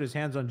coach put his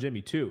hands on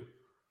Jimmy too.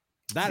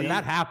 That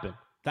happened.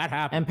 That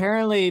happened. And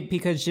apparently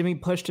because Jimmy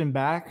pushed him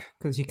back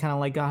because he kind of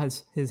like got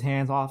his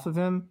hands off of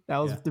him. That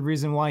was the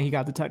reason why he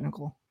got the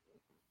technical.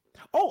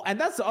 Oh, and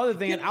that's the other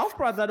thing. And Alf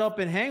brought that up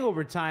in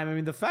Hangover Time. I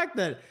mean, the fact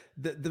that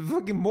the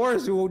fucking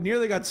Morris, who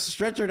nearly got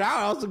stretchered out,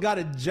 also got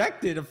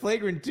ejected, a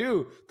flagrant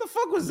 2. The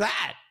fuck was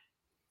that?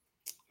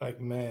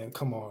 Like, man,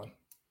 come on.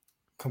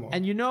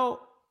 And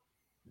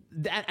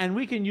and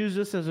we can use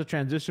this as a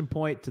transition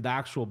point to the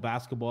actual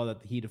basketball that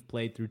the Heat have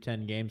played through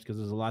 10 games because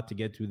there's a lot to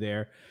get to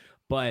there.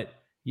 But,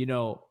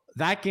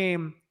 that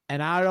game,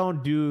 and I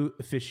don't do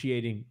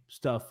officiating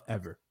stuff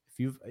ever. If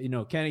you've,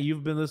 Kenny,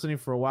 you've been listening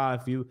for a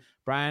while.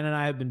 Brian and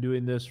I have been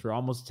doing this for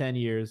almost 10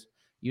 years.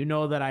 You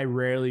know that I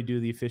rarely do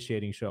the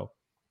officiating show.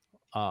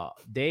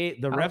 The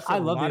refs. I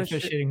love the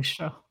officiating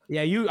show.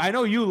 Yeah, I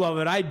know you love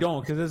it. I don't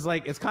because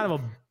it's kind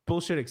of a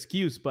bullshit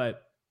excuse.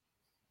 But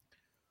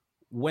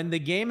when the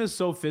game is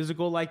so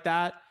physical like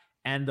that,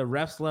 and the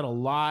refs let a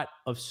lot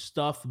of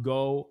stuff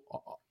go,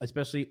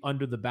 especially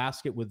under the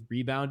basket with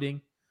rebounding.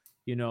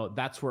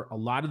 That's where a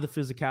lot of the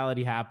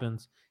physicality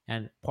happens.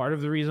 And part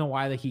of the reason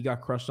why that he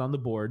got crushed on the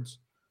boards,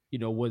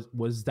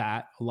 was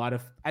that a lot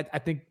of, I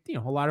think, a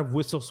lot of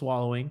whistle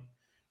swallowing,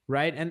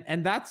 right?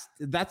 And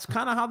that's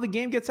kind of how the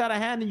game gets out of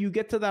hand and you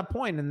get to that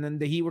point. And then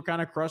the Heat were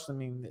kind of crushed. I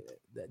mean,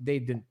 they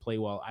didn't play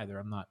well either.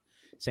 I'm not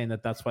saying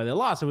that that's why they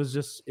lost. It was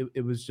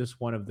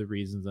just one of the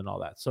reasons and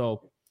all that.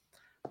 So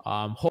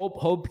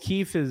hope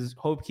Keefe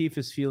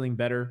is feeling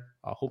better.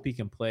 Hope he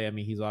can play. I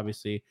mean, he's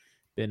obviously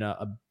been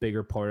a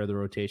bigger part of the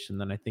rotation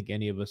than I think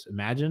any of us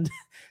imagined,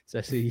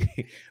 especially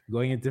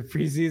going into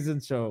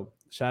preseason. So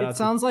shout out. It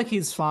sounds like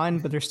he's fine,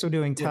 but they're still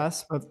doing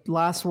tests. But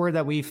last word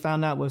that we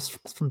found out was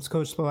from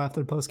Coach Spo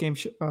after the postgame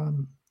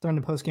during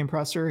the postgame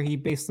presser. He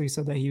basically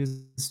said that he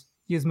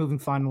was moving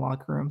fine in the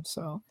locker room.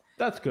 So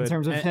that's good. In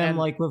terms of him,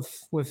 like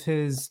with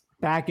his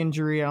back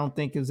injury, I don't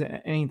think is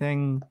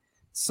anything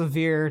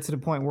severe to the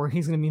point where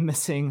he's going to be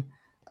missing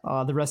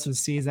the rest of the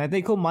season. I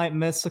think he might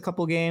miss a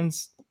couple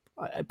games.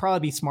 It'd probably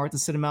be smart to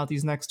sit him out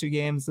these next 2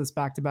 games, this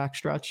back-to-back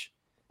stretch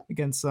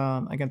against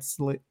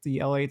the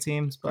LA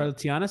teams. But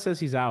Tiana says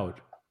he's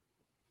out.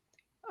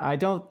 I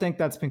don't think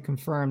that's been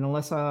confirmed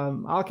unless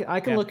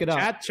I can look it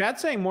up. Chad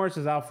saying Morris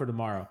is out for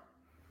tomorrow.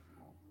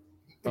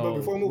 But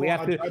before we move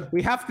on,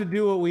 we have to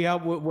do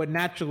what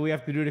naturally we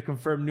have to do to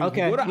confirm news.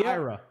 Okay, Go to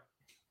Ira.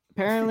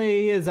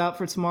 Apparently he is out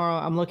for tomorrow.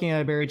 I'm looking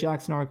at a Barry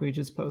Jackson article he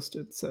just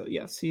posted. So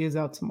yes, he is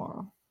out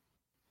tomorrow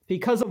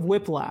because of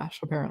whiplash.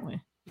 Apparently.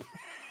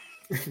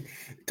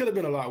 It could have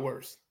been a lot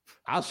worse.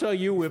 I'll show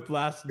you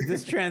whiplash.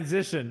 This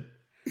transition.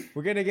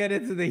 We're gonna get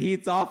into the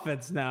Heat's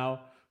offense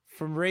now,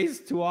 from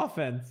race to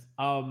offense.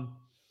 I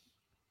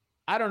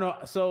don't know.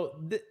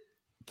 So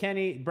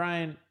Kenny,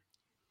 Brian,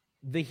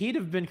 the Heat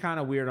have been kind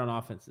of weird on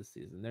offense this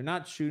season. They're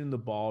not shooting the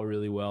ball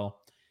really well.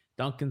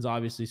 Duncan's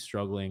obviously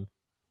struggling.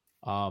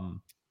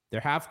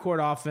 Their half-court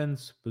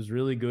offense was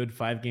really good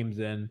 5 games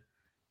in.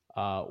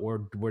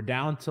 We're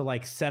down to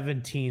like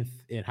 17th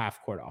in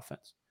half-court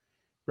offense,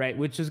 right?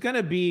 Which is going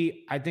to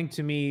be, I think,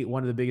 to me,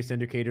 one of the biggest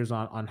indicators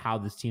on how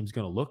this team's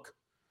going to look.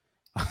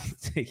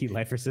 He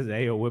Lifer says,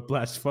 "Ayo,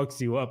 Whiplash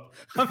fucks you up."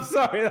 I'm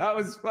sorry, that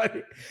was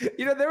funny.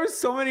 There were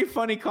so many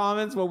funny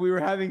comments while we were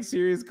having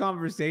serious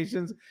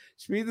conversations.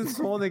 Schmied and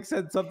Smolnik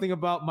said something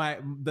about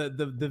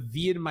the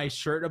V in my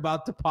shirt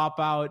about to pop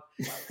out.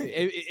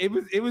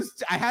 It was.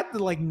 I had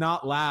to like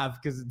not laugh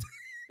because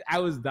I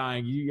was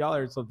dying. Y'all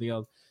heard something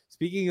else.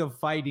 Speaking of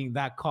fighting,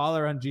 that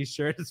collar on G's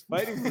shirt is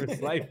fighting for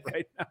his life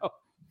right now.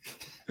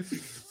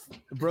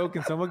 Bro,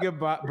 can someone give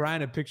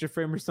Brian a picture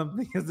frame or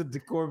something as a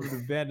decor of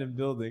an abandoned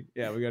building?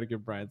 Yeah, we got to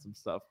give Brian some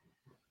stuff.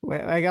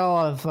 Wait, I got a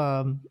lot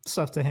of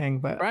stuff to hang,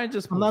 but Brian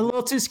I'm a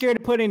little too scared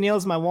to put any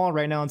nails in my wall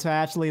right now until I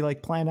actually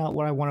like plan out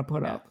what I want to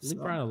put up. Leave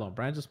Brian alone.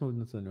 Brian just moved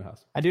into the new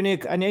house. I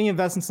need to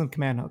invest in some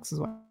command hooks is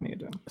what I need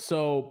to do.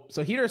 So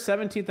Heat are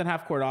 17th in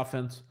half-court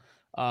offense.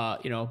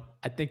 I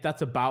think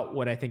that's about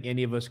what I think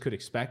any of us could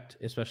expect,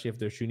 especially if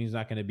their shooting is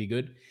not going to be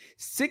good.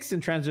 6th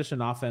in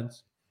transition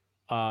offense.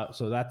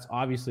 So that's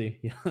obviously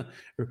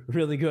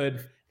really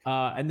good.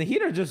 And the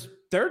Heat are just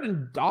 3rd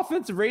in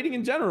offensive rating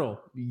in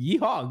general.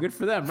 Yeehaw, good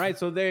for them, right?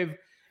 So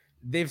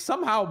they've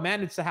somehow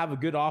managed to have a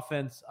good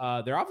offense.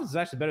 Their offense is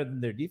actually better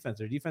than their defense.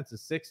 Their defense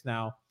is 6th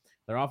now.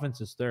 Their offense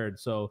is 3rd.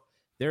 So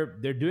they're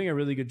doing a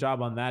really good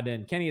job on that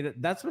end. Kenny,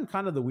 that's been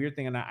kind of the weird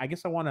thing. And I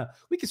guess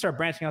we can start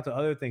branching out to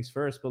other things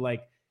first, but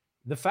like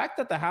the fact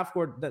that the half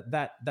court,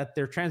 that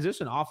their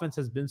transition offense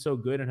has been so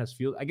good and has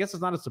I guess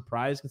it's not a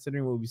surprise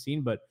considering what we've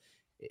seen, but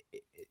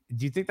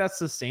do you think that's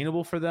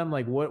sustainable for them?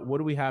 Like what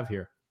do we have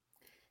here?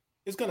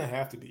 It's going to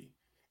have to be.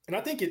 And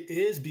I think it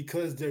is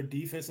because their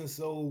defense is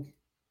so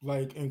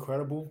like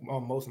incredible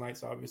on most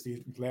nights.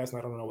 Obviously last night,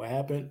 I don't know what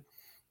happened,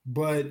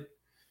 but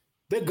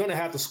they're going to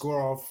have to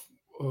score off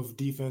of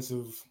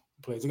defensive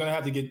plays. They're going to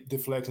have to get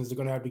deflections. They're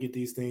going to have to get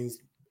these things.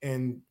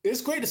 And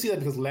it's great to see that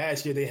because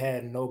last year they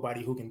had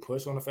nobody who can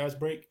push on a fast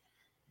break.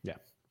 Yeah.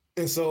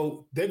 And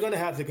so they're going to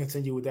have to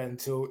continue with that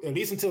at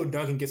least until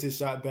Duncan gets his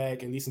shot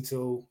back, at least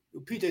until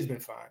PJ's been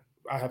fine.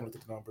 I haven't looked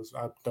at the numbers.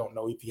 I don't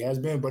know if he has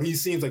been, but he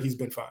seems like he's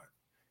been fine.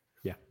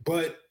 Yeah.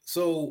 But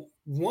so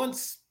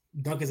once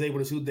Duncan's able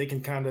to shoot, they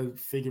can kind of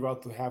figure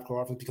out the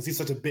half-court offense because he's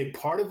such a big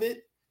part of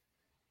it.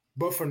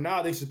 But for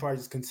now, they should probably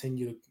just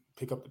continue to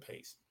pick up the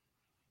pace.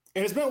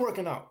 And it's been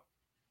working out.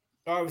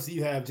 Obviously,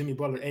 you have Jimmy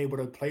Butler able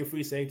to play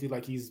free safety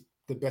like he's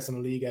the best in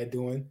the league at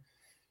doing.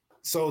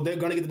 So they're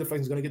going to get the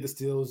deflections, going to get the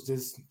steals.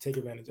 Just take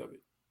advantage of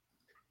it.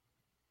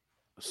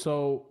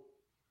 So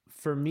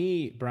for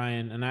me,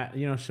 Brian, and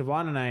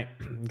Siobhan and I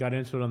got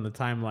into it on the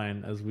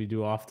timeline as we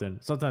do often.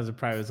 Sometimes in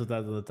private,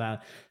 sometimes on the time.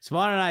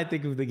 Siobhan and I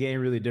think of the game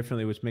really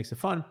differently, which makes it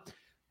fun.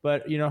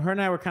 But, her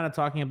and I were kind of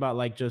talking about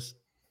like just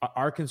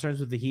our concerns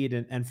with the Heat.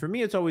 And for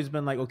me, it's always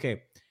been like,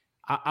 okay,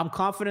 I'm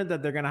confident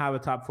that they're going to have a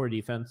top 4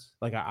 defense.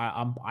 Like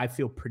I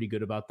feel pretty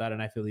good about that.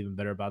 And I feel even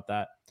better about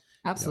that.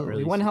 Absolutely.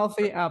 Really when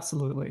healthy,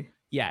 absolutely.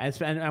 Yeah.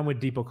 And when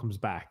Depot comes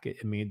back,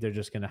 I mean, they're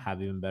just going to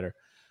have even better.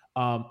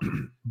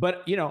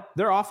 But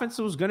their offense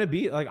was going to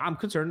be like, I'm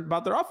concerned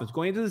about their offense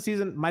going into the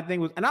season. My thing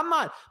was, and I'm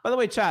not, by the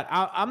way, chat,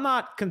 I'm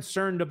not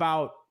concerned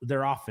about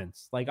their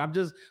offense. Like I'm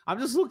just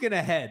looking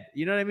ahead.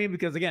 You know what I mean?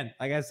 Because again,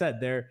 like I said,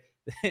 they're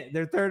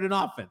 3rd in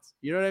offense.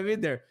 You know what I mean?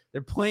 They're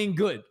playing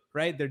good,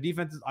 right? Their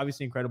defense is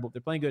obviously incredible.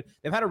 They're playing good.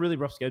 They've had a really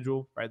rough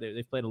schedule, right?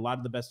 They've played a lot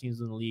of the best teams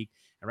in the league.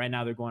 And right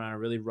now they're going on a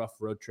really rough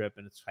road trip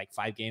and it's like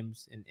 5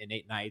 games in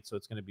 8 nights. So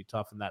it's going to be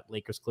tough. And that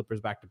Lakers Clippers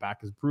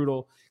back-to-back is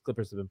brutal.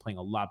 Clippers have been playing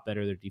a lot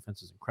better. Their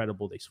defense is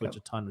incredible. They switch a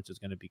ton, which is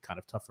going to be kind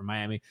of tough for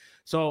Miami.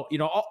 So,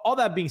 all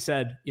that being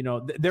said,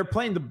 they're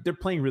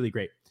playing really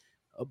great.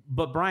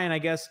 But Brian, I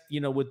guess,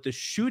 with the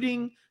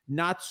shooting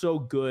not so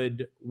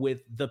good,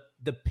 with the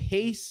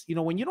pace,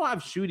 when you don't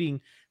have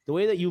shooting, the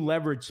way that you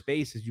leverage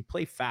space is you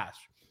play fast.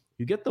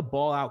 You get the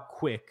ball out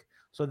quick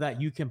so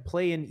that you can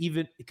play in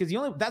even because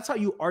that's how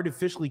you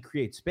artificially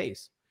create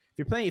space.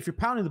 If you're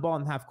pounding the ball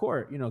in half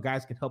court,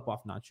 guys can help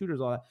off non-shooters,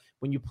 all that.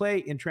 When you play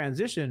in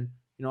transition,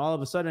 all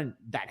of a sudden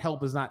that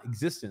help is not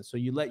existent. So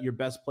you let your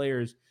best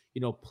players,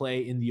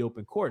 play in the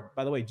open court.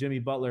 By the way, Jimmy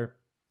Butler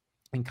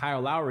and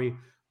Kyle Lowry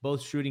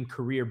both shooting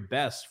career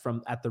best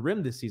from at the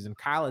rim this season.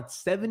 Kyle at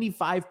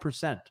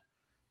 75%,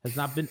 has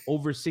not been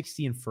over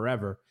 60 in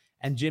forever,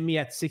 and Jimmy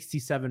at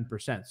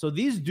 67%. So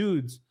these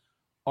dudes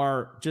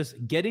are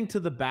just getting to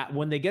the bat.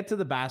 When they get to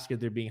the basket,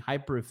 they're being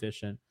hyper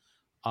efficient.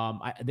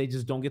 They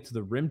just don't get to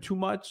the rim too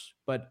much.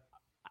 But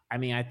I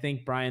mean, I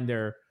think, Brian,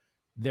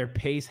 their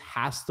pace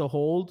has to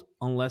hold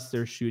unless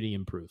their shooting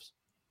improves.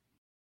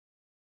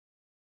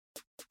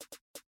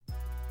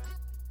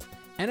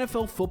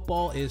 NFL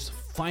football is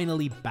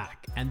finally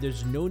back, and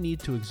there's no need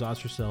to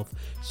exhaust yourself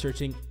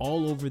searching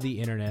all over the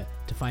internet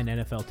to find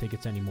NFL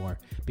tickets anymore,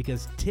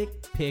 because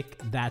TickPick,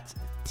 that's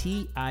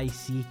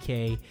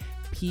TickPick,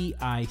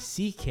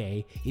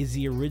 TickPick is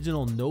the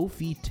original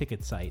no-fee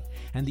ticket site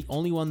and the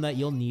only one that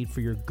you'll need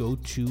for your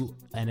go-to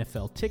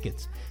NFL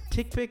tickets.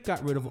 TickPick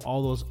got rid of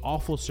all those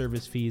awful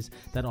service fees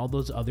that all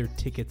those other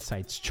ticket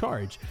sites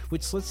charge,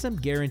 which lets them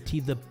guarantee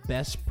the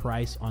best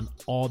price on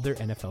all their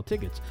NFL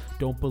tickets.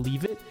 Don't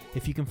believe it?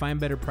 If you can find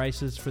better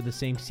prices for the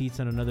same seats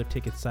on another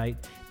ticket site,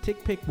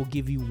 TickPick will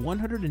give you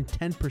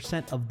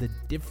 110% of the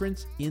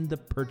difference in the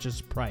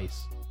purchase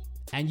price.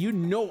 And you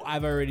know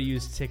I've already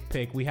used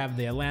TickPick. We have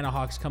the Atlanta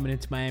Hawks coming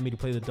into Miami to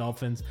play the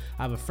Dolphins.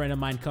 I have a friend of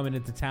mine coming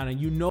into town,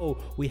 and you know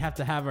we have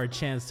to have our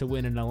chance to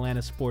win an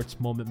Atlanta Sports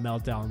Moment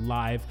Meltdown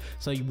live.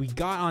 So we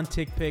got on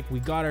TickPick. We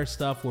got our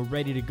stuff. We're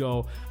ready to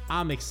go.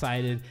 I'm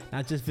excited.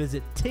 Now just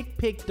visit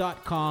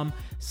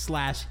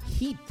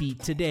tickpick.com/heatbeat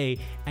today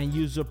and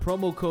use the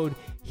promo code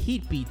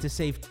HEATBEAT to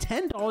save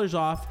 $10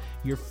 off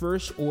your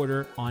first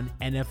order on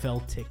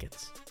NFL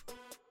tickets.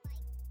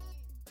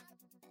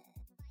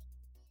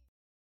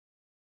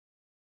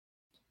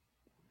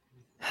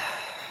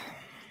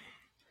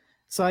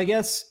 So I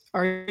guess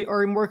are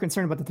you more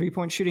concerned about the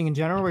 3-point shooting in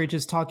general, or are you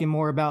just talking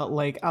more about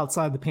like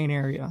outside the paint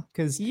area?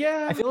 Because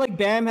I feel like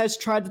Bam has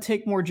tried to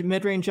take more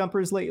mid-range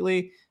jumpers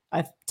lately.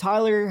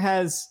 Tyler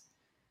has,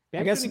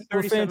 I guess,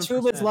 within 2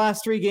 of his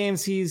last 3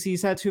 games,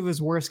 he's had 2 of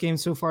his worst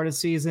games so far this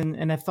season,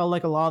 and I felt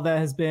like a lot of that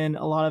has been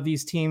a lot of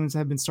these teams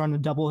have been starting to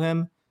double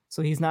him,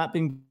 so he's not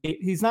been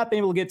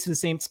able to get to the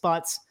same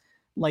spots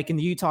like in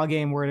the Utah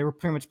game where they were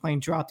pretty much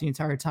playing drop the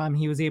entire time.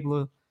 He was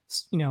able to.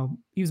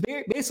 He was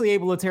basically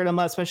able to tear them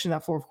up, especially in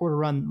that fourth quarter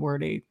run where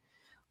they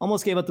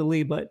almost gave up the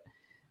lead. But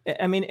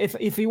I mean,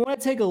 if you want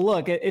to take a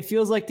look, it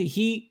feels like the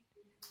Heat,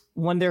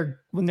 when they're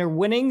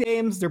winning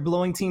games, they're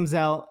blowing teams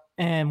out,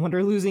 and when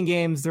they're losing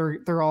games,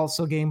 they're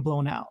also getting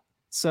blown out.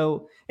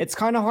 So it's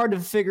kind of hard to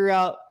figure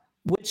out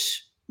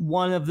which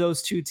one of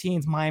those 2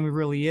 teams Miami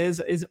really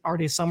is. Are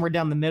they somewhere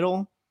down the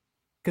middle?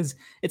 Because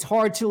it's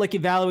hard to like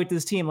evaluate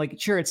this team.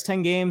 Like, sure, it's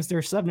 10 games,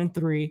 they're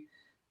 7-3,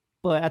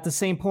 but at the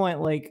same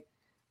point, like,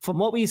 from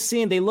what we've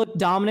seen, they look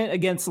dominant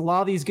against a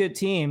lot of these good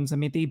teams. I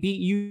mean, they beat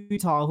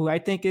Utah, who I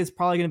think is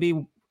probably going to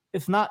be,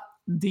 if not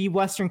the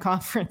Western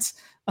Conference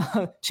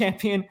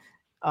champion,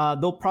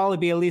 they'll probably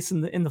be at least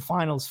in the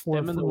finals for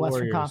the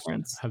Western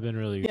Conference. Have been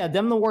really good. Yeah,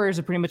 them and the Warriors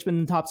have pretty much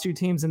been the top 2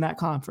 teams in that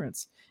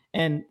conference.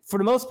 And for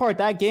the most part,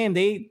 that game,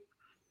 they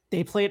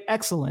played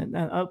excellent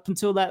up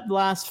until that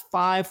last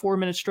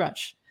 4-minute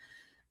stretch.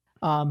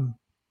 I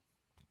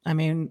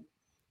mean,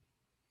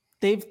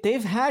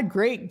 they've had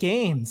great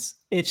games.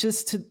 It's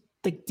just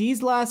like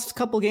these last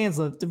couple games,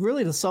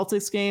 really the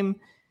Celtics game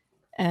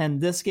and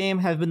this game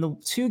have been the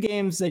 2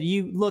 games that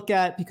you look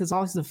at, because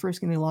obviously the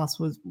first game they lost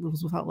was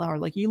without Lowry.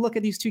 Like, you look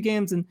at these 2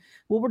 games and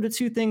what were the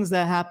 2 things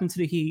that happened to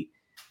the Heat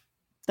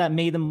that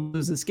made them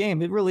lose this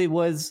game? It really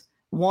was,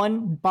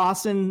 one,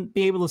 Boston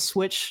being able to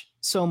switch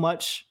so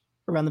much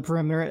around the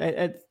perimeter.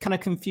 It kind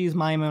of confused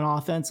Miami on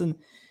offense, and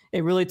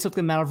it really took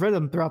them out of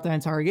rhythm throughout the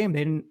entire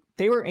game.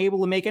 They weren't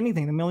able to make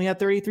anything. They only had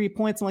 33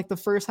 points in like the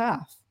first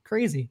half.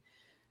 Crazy.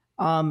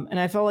 And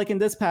I felt like in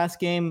this past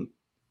game,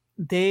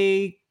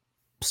 they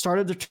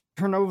started to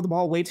turn over the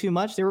ball way too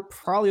much. They were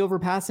probably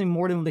overpassing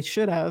more than they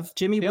should have.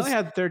 Jimmy was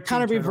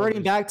kind of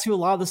reverting back to a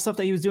lot of the stuff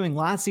that he was doing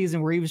last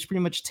season, where he was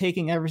pretty much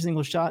taking every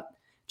single shot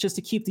just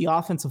to keep the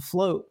offense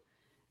afloat.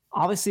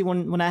 Obviously,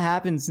 when that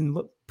happens, and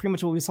pretty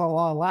much what we saw a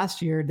lot of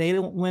last year, they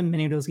didn't win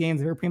many of those games.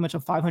 They were pretty much a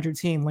 500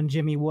 team when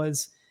Jimmy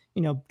was,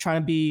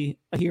 trying to be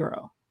a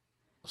hero.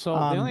 So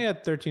they only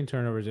had 13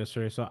 turnovers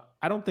yesterday, so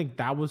I don't think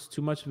that was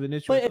too much of an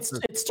issue. But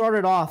it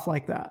started off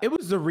like that. It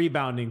was the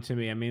rebounding to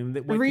me. I mean,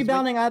 the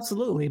rebounding,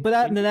 absolutely.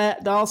 But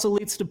that also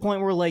leads to the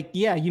point where, like,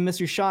 yeah, you miss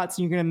your shots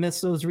and you're going to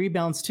miss those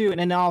rebounds too. And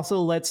then it also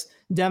lets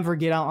Denver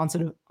get out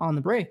on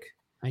the break.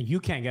 And you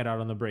can't get out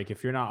on the break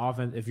if you're not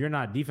if you're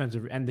not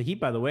defensive. And the Heat,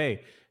 by the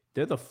way,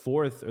 they're the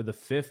 4th or the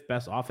 5th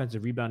best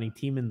offensive rebounding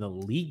team in the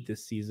league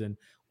this season,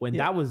 when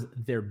that was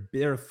their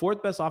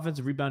 4th best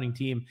offensive rebounding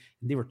team,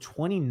 and they were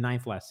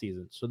 29th last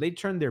season. So they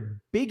turned their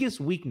biggest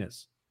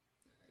weakness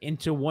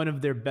into one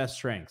of their best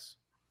strengths.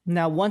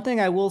 Now, one thing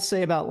I will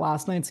say about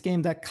last night's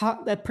game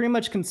that pretty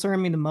much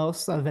concerned me the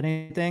most of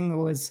anything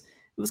was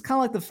it was kind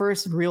of like the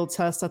first real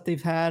test that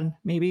they've had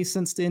maybe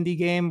since the Indy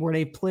game, where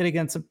they played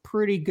against a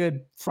pretty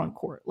good front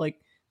court. Like,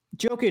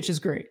 Jokic is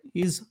great.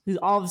 He's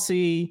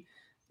obviously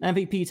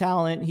MVP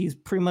talent. He's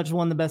pretty much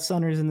one of the best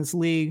centers in this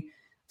league.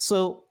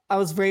 So I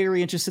was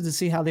very interested to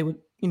see how they would,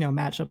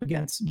 match up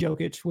against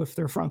Jokic with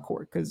their front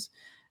court, because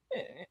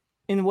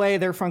in a way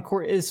their front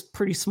court is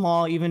pretty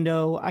small, even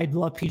though I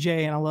love PJ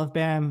and I love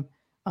Bam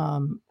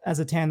as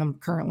a tandem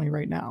currently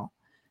right now.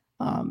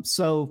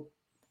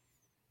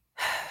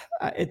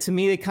 To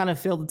me, they kind of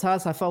failed the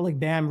test. I felt like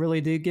Bam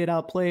really did get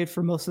outplayed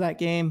for most of that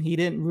game. He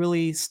didn't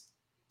really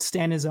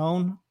stand his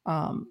own.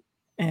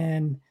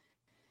 And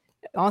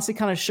honestly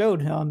kind of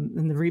showed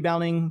in the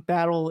rebounding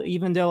battle,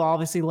 even though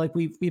obviously, like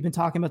we've been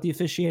talking about the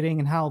officiating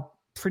and how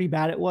pretty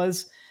bad it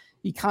was.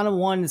 You kind of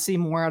wanted to see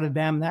more out of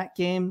Bam in that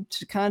game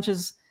to kind of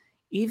just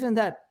even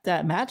that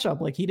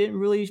matchup. Like, he didn't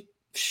really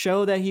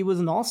show that he was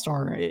an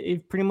all-star.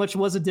 It pretty much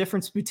was a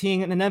difference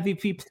between an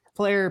MVP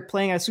player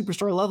playing at a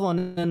superstar level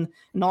and then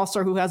an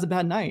all-star who has a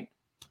bad night.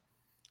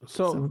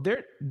 So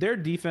their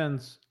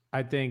defense,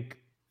 I think,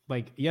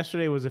 like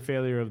yesterday was a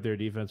failure of their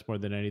defense more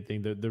than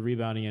anything. The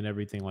rebounding and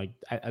everything, like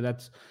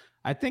that's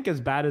I think as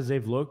bad as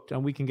they've looked,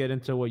 and we can get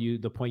into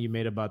the point you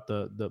made about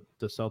the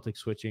Celtics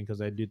switching, because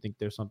I do think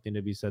there's something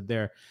to be said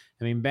there.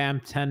 I mean,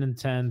 Bam, 10 and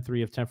 10,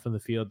 3 of 10 from the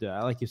field.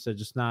 Like you said,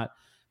 just not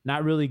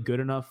really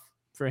good enough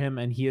for him,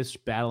 and he is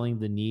battling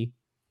the knee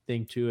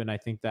thing too. And I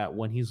think that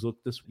when he's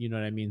looked this, you know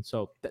what I mean.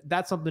 So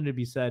that's something to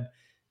be said.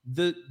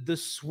 The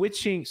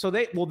switching, so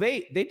they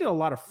did a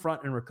lot of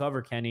front and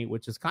recover, Kenny,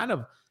 which has kind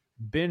of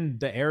been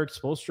the Eric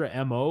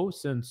Spoelstra MO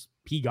since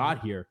he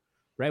got here,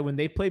 right? When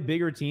they play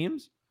bigger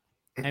teams,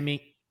 I mean,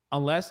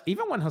 unless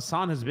even when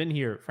Hassan has been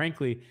here,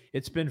 frankly,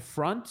 it's been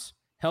front,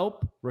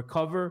 help,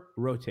 recover,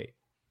 rotate.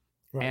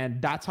 Right. And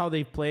that's how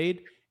they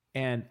played.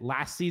 And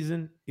last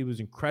season, it was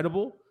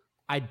incredible.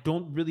 I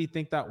don't really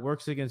think that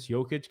works against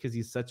Jokic because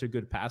he's such a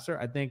good passer.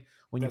 I think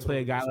when you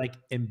play a guy like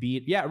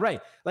Embiid, yeah, right.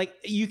 Like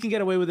you can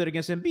get away with it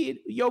against Embiid.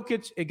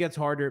 Jokic, it gets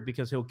harder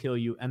because he'll kill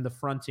you. And the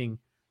fronting,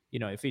 you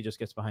know, if he just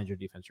gets behind your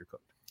defense, you're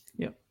cooked.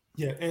 Yeah.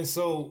 Yeah. And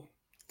so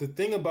the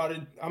thing about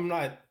it,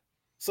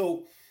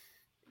 so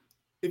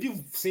if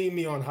you've seen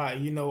me on high,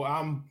 you know,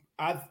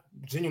 I've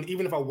genuinely,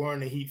 even if I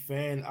weren't a Heat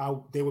fan,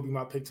 they would be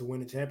my pick to win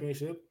the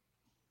championship.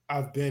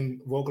 I've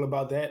been vocal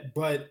about that,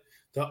 but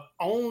the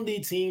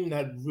only team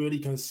that really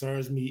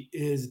concerns me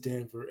is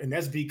Denver. And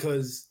that's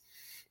because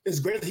as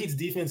great as Heat's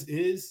defense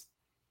is,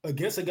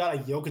 against a guy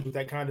like Jokic with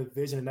that kind of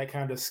vision and that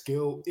kind of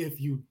skill, if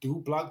you do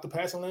block the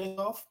passing lane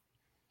off,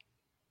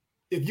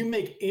 if you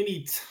make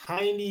any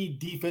tiny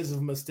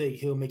defensive mistake,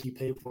 he'll make you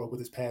pay for it with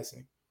his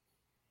passing.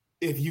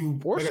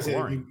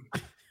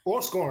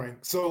 Or scoring.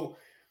 So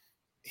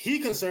he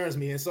concerns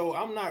me. And so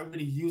I'm not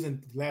really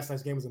using last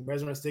night's game as a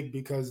measuring stick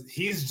because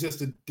he's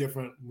just a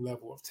different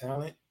level of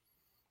talent.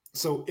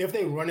 So if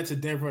they run into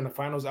Denver in the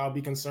finals, I'll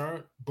be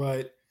concerned.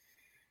 But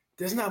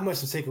there's not much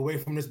to take away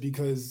from this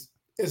because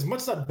as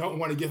much as I don't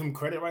want to give him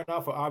credit right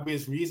now for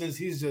obvious reasons,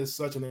 he's just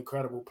such an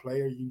incredible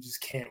player. You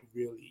just can't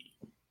really.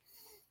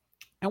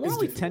 And we're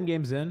only 10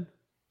 games in.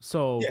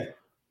 So, yeah.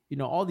 You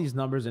know, all these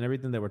numbers and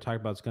everything that we're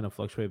talking about is going to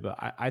fluctuate. But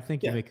I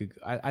think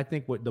I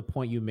think what the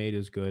point you made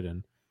is good.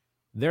 And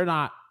they're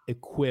not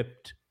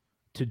equipped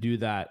to do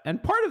that.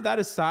 And part of that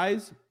is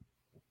size.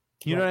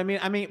 You know what I mean?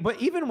 I mean,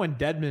 but even when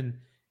Dedmon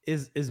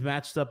is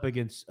matched up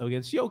against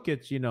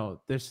Jokic, you know,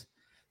 there's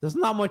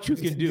not much you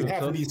can do. You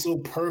have to be so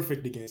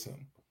perfect against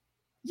him.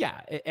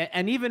 Yeah,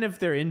 and even if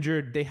they're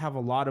injured, they have a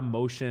lot of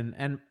motion,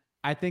 and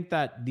I think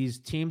that these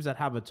teams that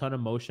have a ton of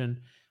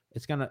motion,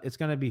 it's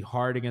gonna be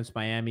hard against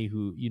Miami,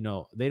 who, you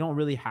know, they don't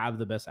really have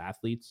the best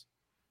athletes,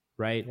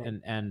 right?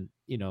 And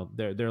you know,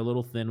 they're a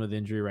little thin with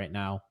injury right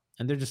now,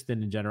 and they're just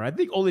thin in general. I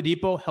think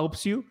Oladipo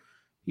helps you.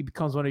 He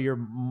becomes one of your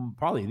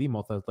probably the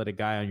most athletic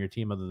guy on your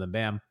team other than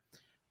Bam.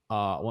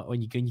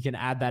 When you can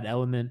add that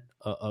element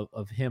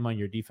of him on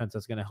your defense,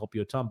 that's going to help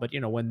you a ton. But, you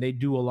know, when they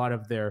do a lot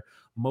of their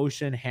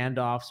motion,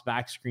 handoffs,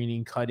 back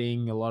screening,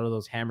 cutting, a lot of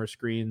those hammer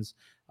screens,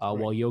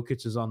 while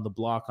Jokic is on the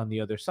block on the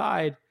other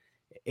side,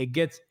 it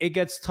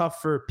gets tough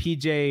for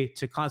PJ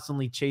to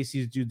constantly chase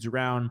these dudes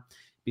around,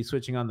 be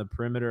switching on the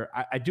perimeter.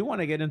 I do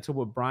want to get into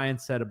what Brian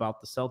said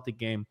about the Celtic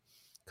game,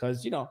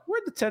 because, you know, we're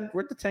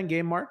at the 10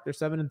 game mark. They're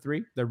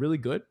 7-3. They're really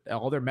good.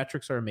 All their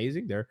metrics are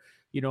amazing. They're,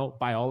 you know,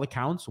 by all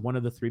accounts, one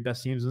of the 3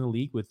 best teams in the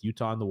league with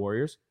Utah and the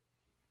Warriors.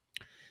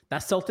 That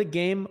Celtic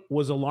game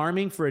was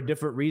alarming for a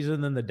different reason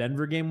than the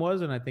Denver game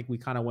was. And I think we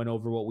kind of went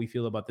over what we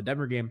feel about the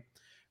Denver game.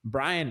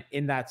 Brian,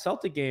 in that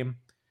Celtic game,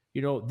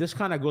 you know, this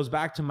kind of goes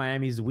back to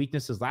Miami's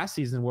weaknesses last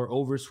season, where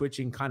over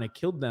switching kind of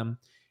killed them.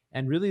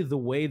 And really the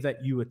way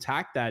that you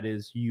attack that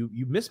is you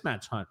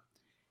mismatch hunt.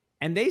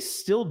 And they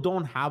still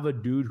don't have a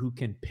dude who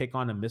can pick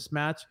on a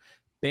mismatch.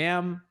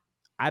 Bam,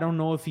 I don't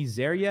know if he's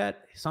there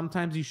yet.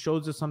 Sometimes he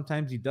shows it,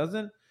 sometimes he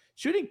doesn't.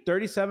 Shooting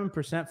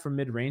 37% from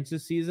mid-range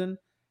this season,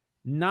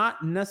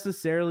 not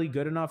necessarily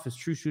good enough. His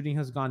true shooting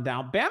has gone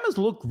down. Bam has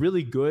looked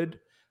really good.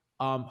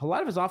 A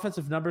lot of his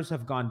offensive numbers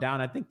have gone down.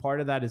 I think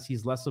part of that is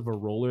he's less of a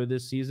roller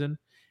this season.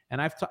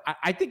 And I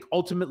think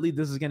ultimately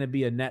this is going to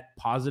be a net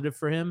positive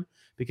for him,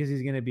 because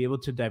he's going to be able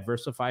to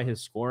diversify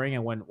his scoring.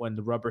 And when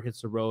the rubber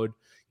hits the road,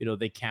 you know,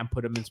 they can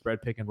put him in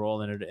spread pick and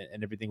roll, and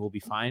everything will be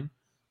fine.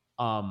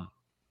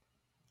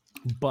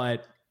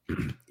 But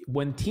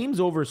when teams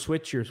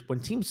switch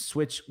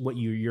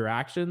your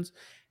actions,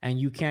 and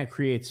you can't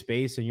create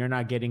space, and you're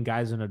not getting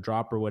guys in a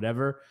drop or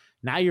whatever,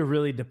 now you're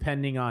really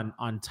depending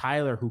on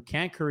Tyler, who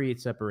can't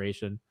create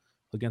separation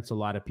against a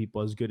lot of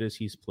people as good as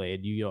he's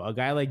played. You know, a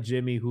guy like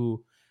Jimmy,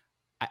 who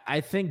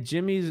I think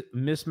Jimmy's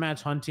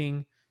mismatch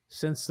hunting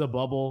since the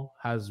bubble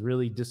has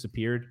really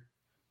disappeared.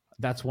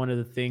 That's one of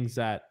the things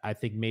that I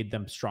think made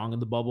them strong in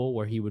the bubble,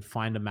 where he would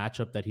find a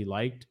matchup that he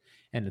liked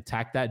and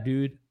attack that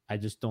dude. I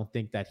just don't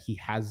think that he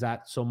has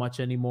that so much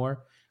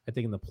anymore. I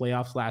think in the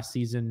playoffs last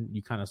season,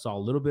 you kind of saw a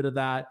little bit of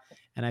that.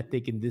 And I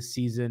think in this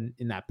season,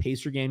 in that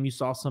Pacer game, you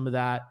saw some of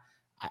that.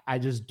 I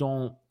just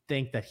don't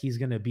think that he's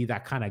going to be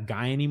that kind of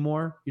guy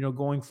anymore,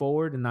 going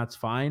forward, and that's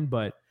fine.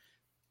 But,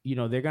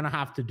 they're going to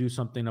have to do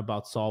something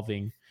about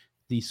solving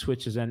these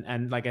switches.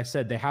 And like I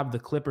said, they have the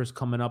Clippers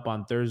coming up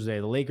on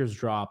Thursday. The Lakers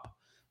drop.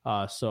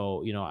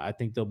 So, I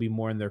think they'll be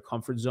more in their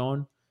comfort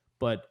zone.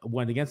 But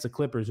when against the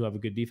Clippers, who have a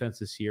good defense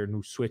this year and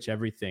who switch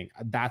everything,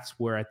 that's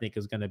where I think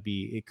is going to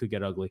be, it could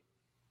get ugly.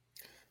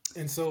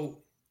 And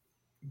so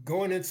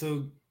going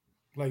into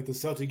like the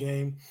Celtic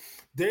game,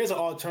 there's an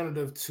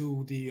alternative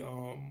to the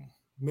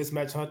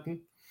mismatch hunting.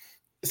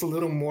 It's a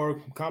little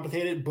more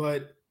complicated,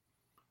 but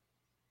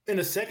in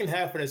the second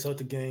half of that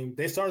Celtic game,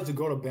 they started to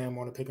go to Bam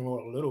on the pick and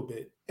roll a little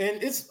bit.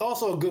 And it's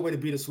also a good way to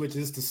beat a switch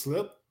is to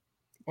slip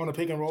on the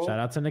pick and roll. Shout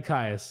out to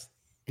Nikias.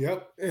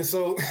 Yep. And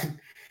so,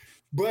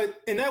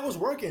 and that was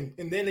working.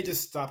 And then they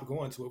just stopped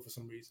going to it for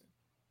some reason.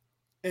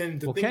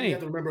 And the thing you have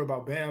to remember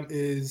about Bam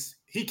is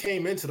he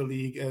came into the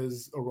league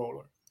as a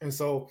roller. And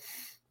so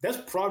that's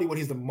probably what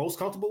he's the most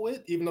comfortable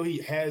with, even though he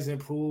has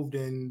improved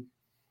and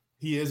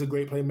he is a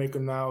great playmaker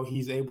now.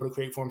 He's able to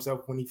create for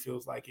himself when he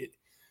feels like it.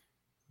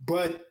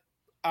 But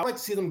I like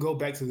to see them go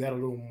back to that a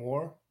little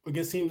more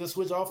against teams that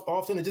switch off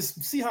often and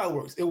just see how it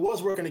works. It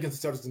was working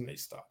against the Celtics and they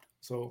stopped.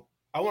 So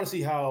I want to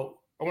see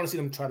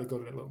them try to go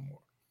to that a little more.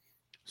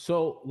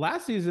 So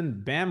last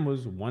season, Bam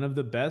was one of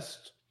the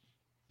best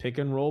pick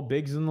and roll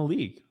bigs in the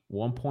league.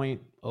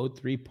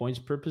 1.03 points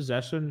per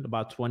possession.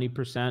 About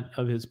 20%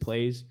 of his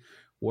plays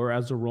were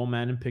as a roll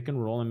man and pick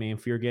and roll. I mean,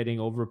 if you're getting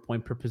over a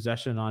point per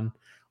possession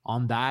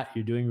on that,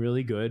 you're doing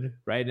really good,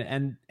 right?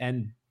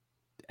 And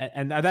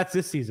that's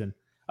this season.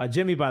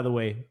 Jimmy, by the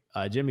way,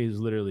 Jimmy is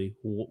literally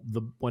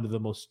one of the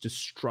most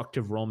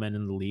destructive roll men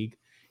in the league.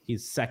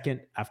 He's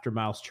second after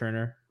Miles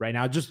Turner right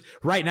now. Just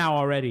right now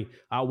already,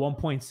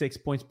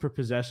 1.6 points per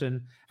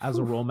possession as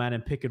a roll man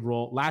and pick and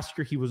roll. Last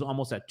year, he was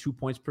almost at 2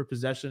 points per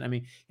possession. I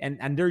mean,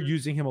 and they're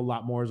using him a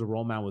lot more as a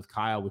roll man with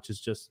Kyle, which is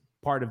just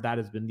part of that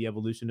has been the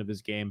evolution of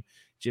his game.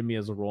 Jimmy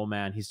as a roll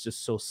man, he's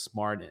just so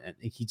smart and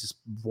he just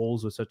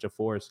rolls with such a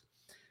force.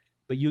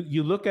 But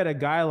you look at a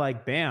guy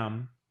like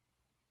Bam,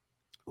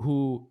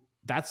 who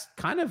that's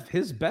kind of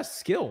his best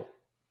skill.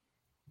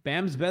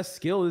 Bam's best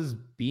skill is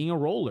being a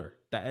roller.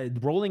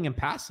 That rolling and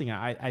passing,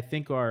 I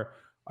think are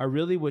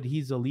really what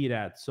he's elite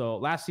at. So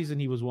last season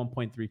he was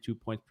 1.32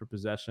 points per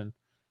possession.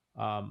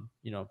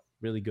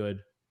 Really good.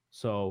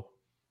 So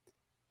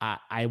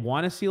I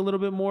want to see a little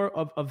bit more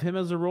of him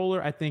as a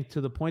roller. I think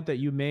to the point that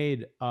you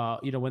made,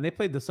 when they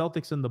played the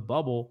Celtics in the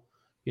bubble,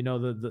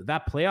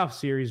 that playoff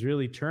series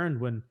really turned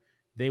when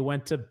they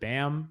went to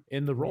Bam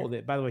in the role.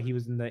 By the way, he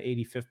was in the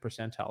 85th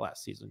percentile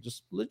last season.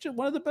 Just legit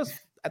one of the best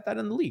at that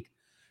in the league.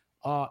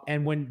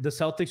 And when the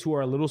Celtics, who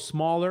are a little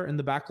smaller in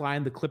the back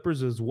line, the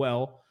Clippers as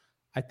well,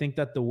 I think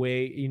that the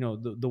way,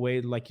 the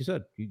way, like you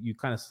said, you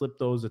kind of slip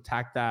those,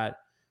 attack that,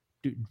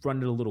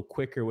 run it a little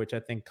quicker, which I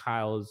think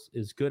Kyle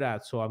is good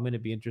at. So I'm going to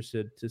be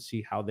interested to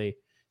see how they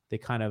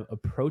kind of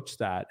approach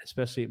that,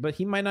 especially, but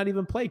he might not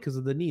even play because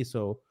of the knee.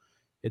 So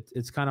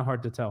it's kind of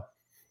hard to tell.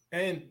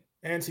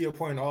 And to your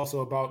point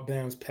also about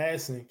Bam's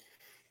passing,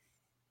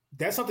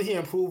 that's something he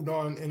improved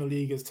on in the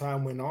league as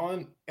time went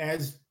on,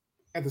 as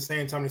at the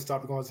same time they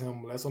stopped going to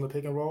him less on the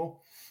pick and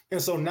roll.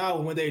 And so now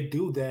when they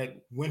do that,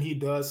 when he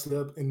does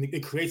slip and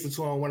it creates the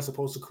 2-on-1 it's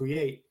supposed to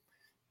create,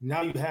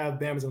 now you have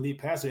Bam as an elite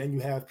passer and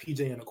you have PJ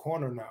in the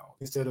corner now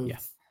instead of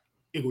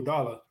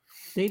Iguodala.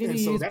 They didn't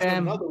use that's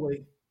Bam. Another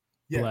way.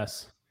 Yeah.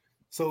 Bless.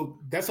 So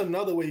that's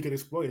another way you could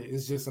exploit it.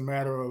 It's just a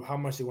matter of how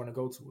much you want to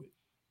go to it.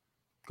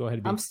 Go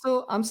ahead. B.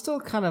 I'm still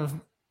kind of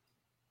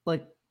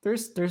like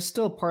there's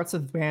still parts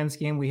of Bam's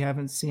game we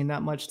haven't seen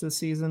that much this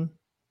season.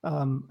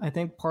 I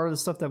think part of the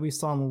stuff that we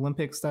saw in the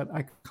Olympics that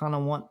I kind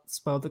of want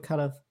Spo to kind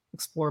of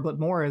explore a bit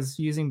more is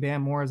using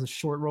Bam more as a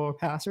short roller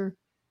passer.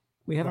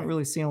 We haven't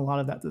really seen a lot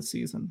of that this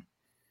season.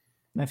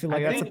 And I feel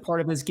like that's a part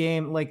of his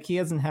game. Like he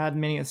hasn't had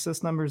many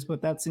assist numbers,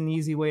 but that's an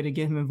easy way to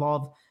get him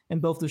involved in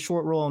both the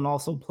short roll and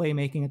also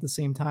playmaking at the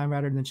same time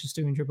rather than just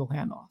doing dribble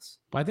handoffs.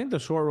 I think the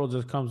short roll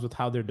just comes with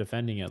how they're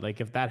defending it.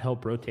 Like if that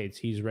help rotates,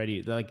 he's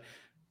ready. Like,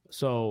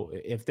 so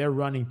if they're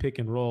running pick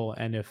and roll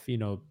and if,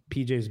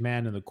 PJ's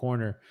man in the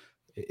corner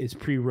is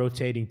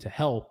pre-rotating to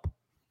help,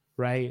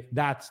 right?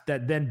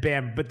 Then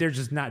Bam, but they're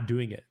just not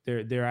doing it.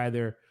 They're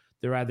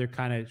either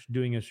kind of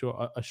doing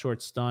a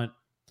short stunt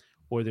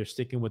or they're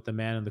sticking with the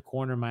man in the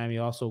corner. Miami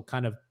also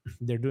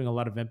they're doing a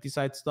lot of empty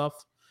side stuff,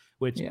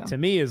 which to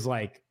me is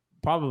like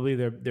probably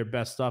their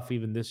best stuff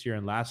even this year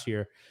and last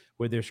year,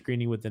 where they're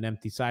screening with an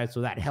empty side.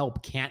 So that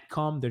help can't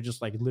come. They're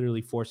just like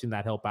literally forcing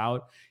that help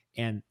out.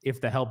 And if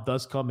the help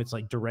does come, it's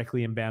like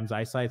directly in Bam's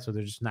eyesight. So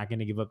they're just not going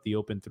to give up the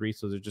open three.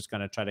 So they're just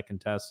going to try to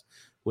contest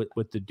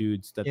with the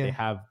dudes that they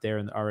have there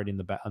already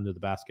under the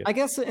basket. I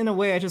guess in a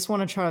way, I just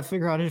want to try to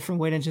figure out a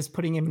different way than just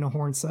putting him in a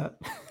horn set.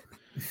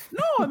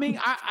 No, I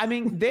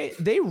mean,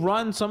 they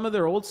run some of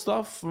their old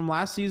stuff from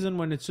last season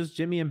when it's just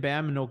Jimmy and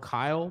Bam and no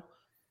Kyle.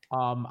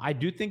 I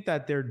do think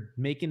that they're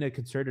making a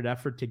concerted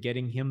effort to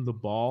getting him the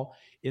ball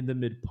in the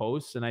mid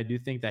post. And I do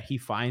think that he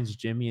finds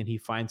Jimmy and he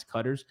finds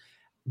cutters.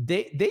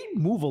 They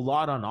move a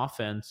lot on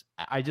offense.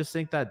 I just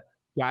think that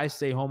guys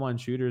stay home on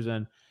shooters.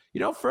 And,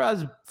 For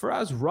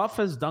as rough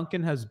as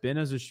Duncan has been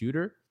as a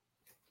shooter,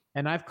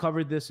 and I've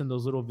covered this in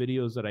those little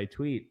videos that I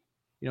tweet,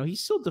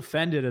 he's still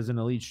defended as an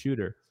elite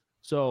shooter.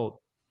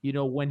 So,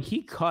 when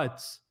he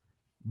cuts,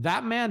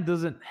 that man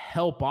doesn't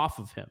help off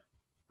of him,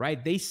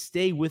 right? They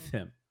stay with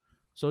him.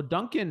 So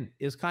Duncan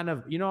is kind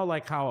of,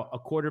 like how a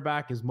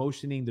quarterback is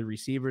motioning the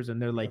receivers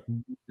and they're like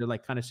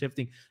kind of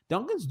shifting.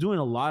 Duncan's doing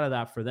a lot of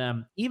that for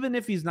them, even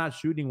if he's not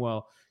shooting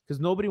well, because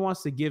nobody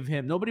wants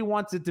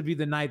it to be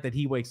the night that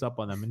he wakes up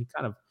on them. And he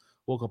kind of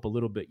woke up a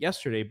little bit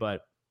yesterday,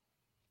 but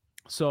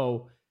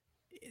so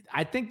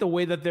I think the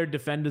way that they're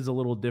defended is a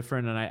little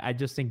different. And I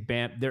just think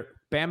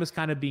Bam is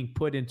kind of being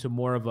put into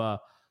more of a,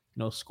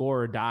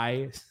 score or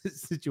die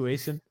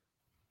situation.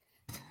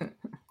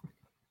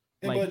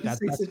 Like that's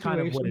kind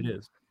of what it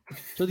is.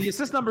 So the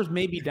assist numbers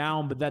may be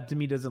down, but that to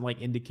me doesn't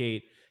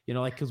indicate,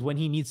 because when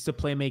he needs to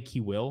play make,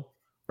 he will,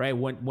 right?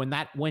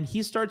 When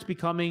he starts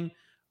becoming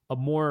a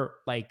more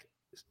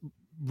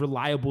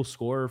reliable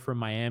scorer for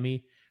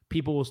Miami,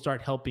 people will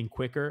start helping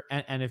quicker.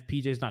 And if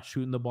PJ's not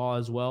shooting the ball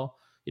as well,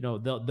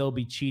 they'll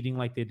be cheating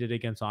like they did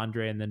against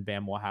Andre, and then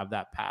Bam will have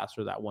that pass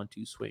or that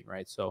 1-2 swing,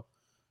 right? So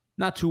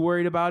not too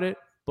worried about it,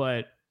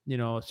 but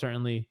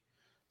certainly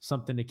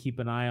something to keep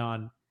an eye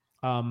on.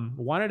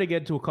 Wanted to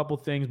get to a couple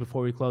things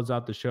before we close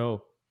out the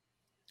show.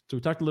 So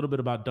we talked a little bit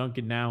about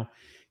Duncan now.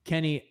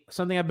 Kenny,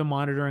 something I've been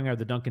monitoring are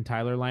the Duncan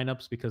Tyler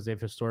lineups because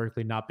they've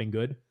historically not been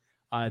good.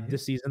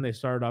 This season they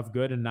started off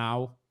good, and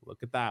now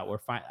look at that. We're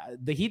fine.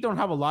 The Heat don't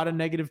have a lot of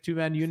negative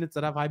two-man units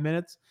that have high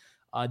minutes.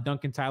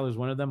 Duncan Tyler is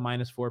one of them,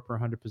 -4 per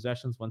 100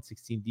 possessions,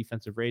 116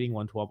 defensive rating,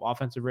 112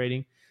 offensive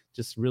rating.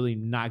 Just really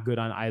not good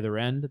on either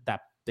end.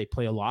 That they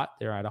play a lot.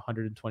 They're at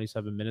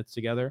 127 minutes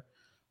together.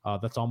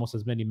 That's almost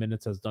as many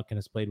minutes as Duncan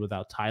has played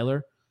without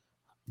Tyler.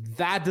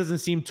 That doesn't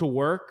seem to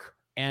work.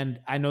 And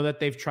I know that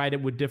they've tried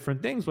it with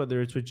different things,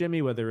 whether it's with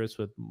Jimmy, whether it's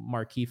with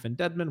Markieff and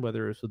Dedmon,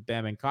 whether it's with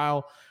Bam and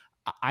Kyle.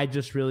 I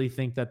just really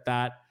think that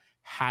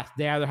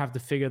they either have to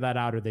figure that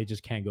out or they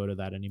just can't go to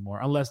that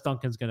anymore, unless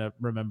Duncan's going to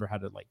remember how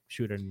to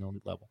shoot at an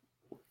elite level.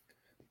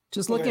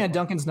 Just looking at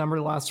Duncan's number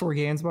the last 4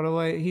 games, by the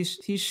way,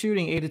 he's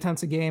shooting 8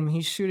 attempts a game.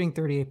 He's shooting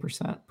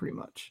 38% pretty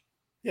much.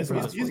 Yeah, so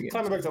he's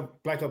climbing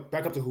back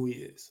up to who he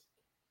is.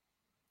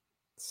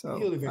 So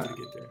he'll eventually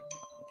get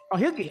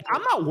there.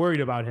 I'm not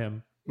worried about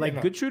him.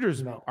 Good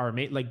shooters are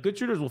made. Good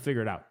shooters will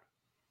figure it out.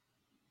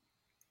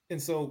 And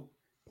so,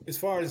 as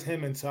far as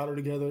him and Tyler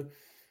together,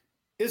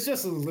 it's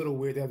just a little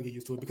weird to have to get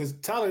used to it because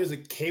Tyler is a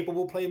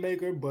capable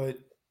playmaker, but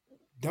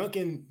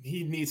Duncan,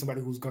 he needs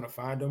somebody who's going to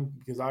find him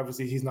because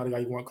obviously he's not a guy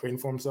you want creating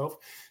for himself.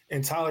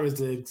 And Tyler is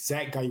the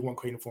exact guy you want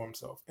creating for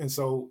himself. And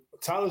so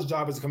Tyler's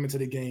job is to come into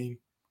the game,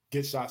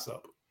 get shots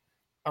up.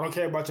 I don't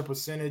care about your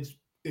percentage.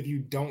 If you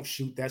don't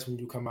shoot, that's when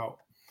you come out.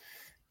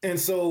 And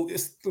so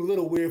it's a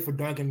little weird for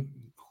Duncan,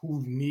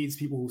 who needs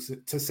people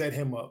to set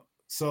him up.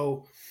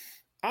 So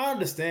I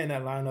understand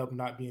that lineup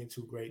not being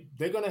too great.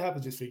 They're going to have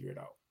to just figure it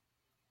out.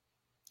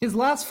 His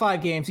last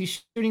 5 games,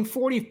 he's shooting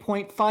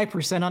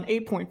 40.5% on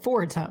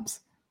 8.4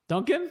 attempts.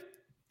 Duncan?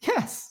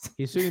 Yes.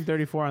 He's shooting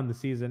 34 on the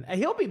season. And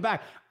he'll be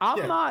back.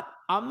 I'm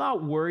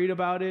not worried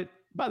about it.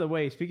 By the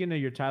way, speaking of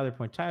your Tyler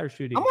point, Tyler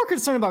shooting. I'm more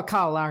concerned about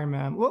Kyle Lowry,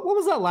 man. What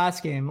was that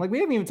last game? We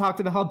haven't even talked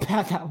about how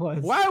bad that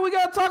was. Why are we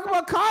gotta talk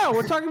about Kyle?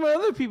 We're talking about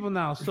other people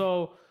now.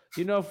 So,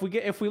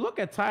 if we look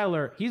at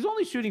Tyler, he's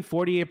only shooting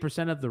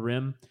 48% at the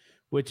rim,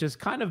 which has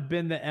kind of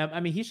been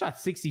he shot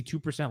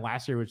 62%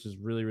 last year, which is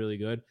really, really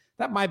good.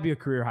 That might be a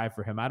career high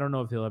for him. I don't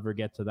know if he'll ever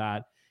get to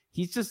that.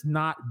 He's just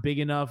not big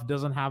enough,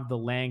 doesn't have the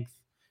length,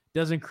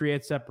 doesn't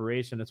create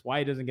separation. That's why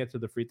he doesn't get to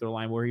the free throw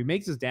line, where he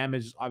makes his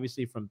damage,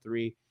 obviously, from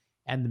 3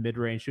 and the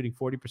mid-range, shooting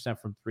 40%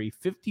 from 3,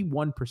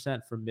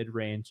 51% from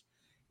mid-range.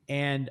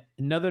 And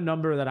another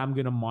number that I'm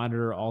going to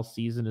monitor all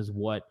season is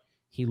what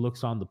he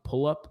looks on the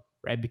pull-up,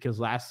 right? Because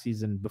last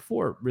season,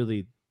 before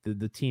really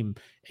the team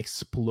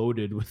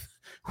exploded with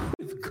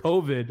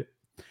COVID,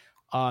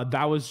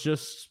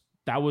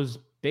 that was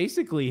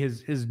basically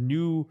his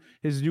new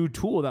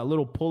tool, that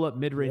little pull-up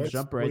mid-range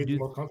jumper.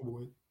 More comfortable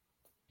with.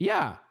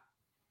 Yeah.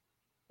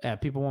 Yeah,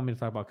 people want me to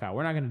talk about Kyle.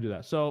 We're not going to do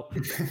that. So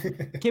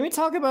can we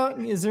talk about,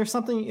 is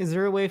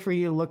there a way for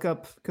you to look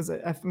up, because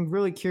I'm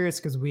really curious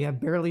because we have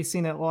barely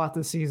seen it a lot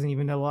this season,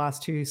 even though the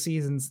last 2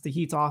 seasons, the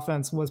Heat's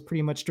offense was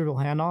pretty much dribble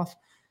handoff.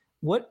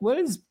 What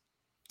is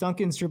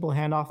Duncan's dribble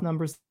handoff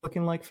numbers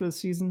looking like for the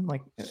season?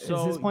 Is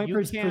his point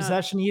per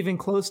possession even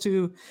close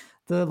to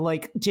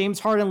the James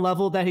Harden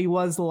level that he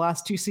was the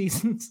last 2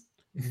 seasons?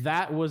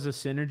 That was a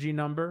synergy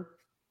number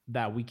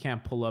that we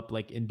can't pull up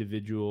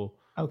individual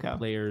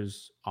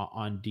players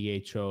on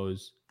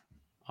DHOs.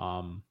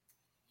 Well,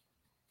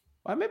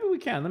 maybe we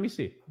can. Let me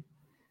see.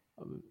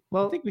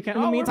 Well, I think we can.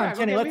 In the meantime,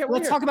 Kenny,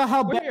 let's talk about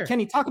how bad.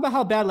 Kenny, talk about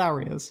how bad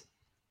Lowry is.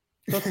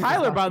 So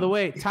Tyler, by the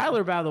way, is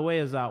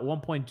at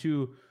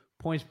 1.2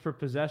 points per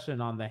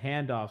possession on the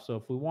handoff. So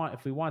if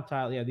we want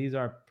Tyler, yeah, these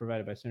are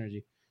provided by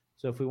Synergy.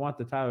 So if we want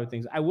the Tyler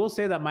things, I will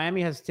say that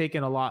Miami has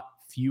taken a lot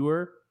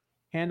fewer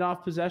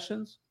handoff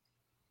possessions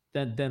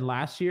than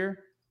last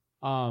year.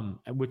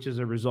 which is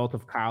a result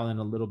of Kyle and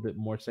a little bit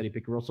more steady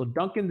pick and roll. So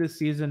Duncan this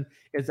season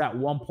is at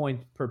 1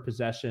 point per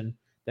possession.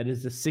 That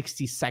is the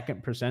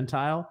 62nd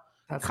percentile.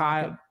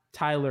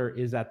 Tyler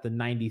is at the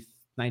 94th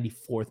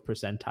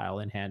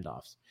percentile in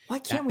handoffs. Why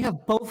can't we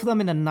have both of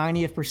them in the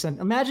 90th percent?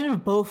 Imagine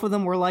if both of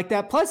them were like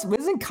that. Plus,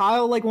 isn't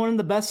Kyle like one of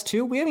the best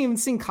too? We haven't even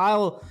seen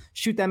Kyle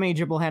shoot that many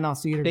dribble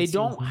handoffs either. They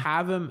don't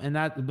have him, and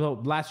that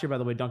last year, by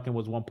the way, Duncan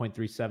was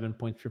 1.37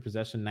 points per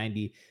possession,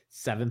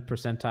 97th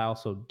percentile.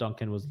 So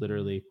Duncan was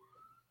literally,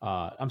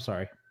 Duncan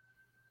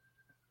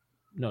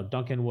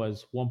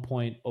was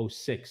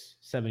 1.06,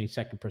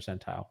 72nd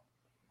percentile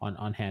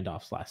on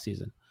handoffs last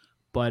season.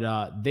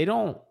 But they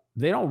don't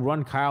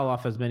run Kyle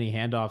off as many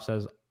handoffs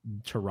as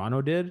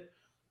Toronto did,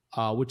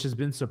 which has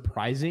been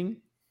surprising.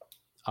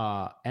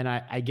 And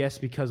I guess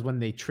because when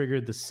they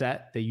triggered the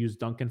set, they used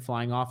Duncan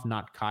flying off,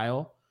 not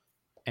Kyle.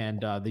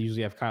 And they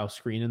usually have Kyle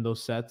screen in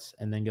those sets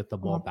and then get the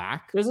ball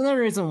back. There's another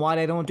reason why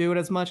they don't do it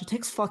as much. It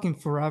takes fucking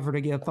forever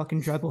to get a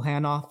fucking dribble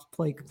handoff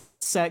like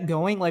set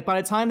going. Like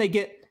by the time they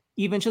get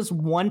even just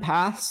one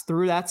pass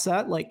through that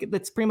set, like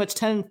it's pretty much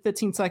 10,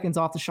 15 seconds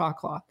off the shot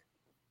clock.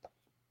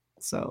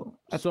 So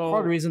that's part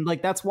of the reason,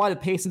 like that's why the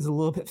pace is a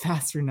little bit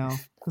faster now,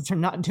 because they're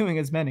not doing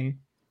as many.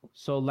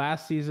 So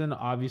last season,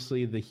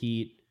 obviously the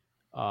Heat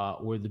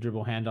were the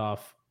dribble handoff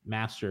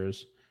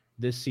masters.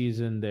 This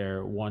season,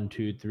 they're 1,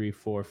 2, 3,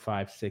 4,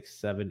 5, 6,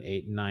 7,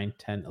 8, 9,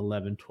 10,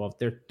 11, 12.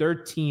 They're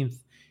 13th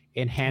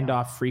in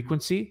handoff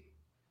frequency,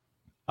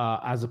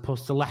 as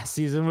opposed to last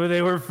season where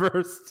they were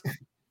first.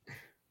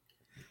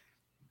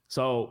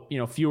 So,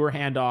 fewer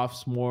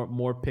handoffs,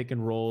 more pick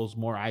and rolls,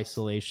 more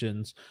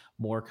isolations,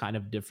 more kind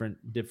of different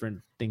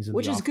things in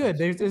which the is offense.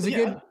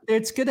 good.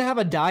 It's good to have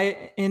a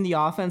diet in the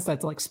offense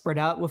that's like spread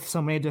out with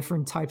so many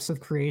different types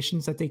of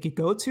creations that they could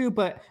go to.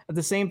 But at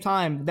the same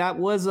time, that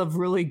was a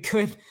really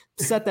good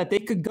set that they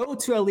could go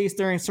to at least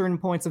during certain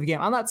points of the game.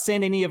 I'm not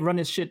saying they need to run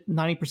this shit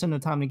 90% of the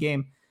time in the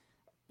game,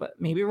 but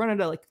maybe run it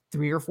at like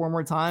 3 or 4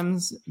 more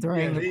times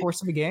during the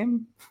course of the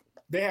game.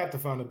 They have to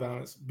find a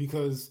balance,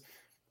 because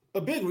a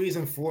big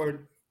reason for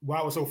it, why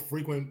it was so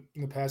frequent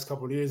in the past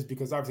couple of years,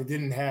 because obviously they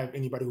didn't have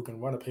anybody who can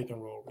run a pick and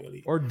roll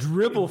really, or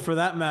dribble for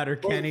that matter.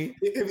 Kenny,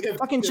 if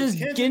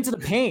get into the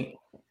paint.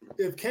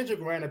 If Kendrick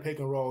ran a pick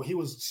and roll, he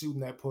was shooting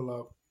that pull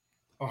up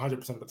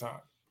 100% of the time.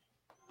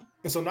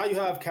 And so now you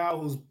have Kyle,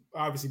 who's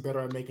obviously better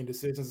at making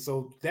decisions.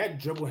 So that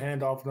dribble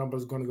handoff number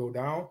is going to go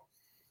down.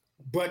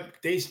 But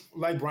they,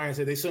 like Brian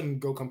said, they shouldn't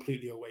go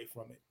completely away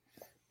from it.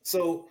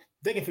 So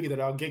they can figure that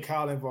out. Get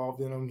Kyle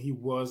involved in them. He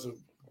was a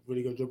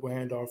really good dribble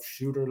handoff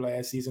shooter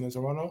last season in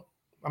Toronto.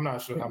 I'm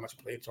not sure how much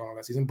he played in Toronto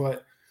last season,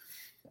 but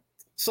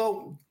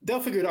so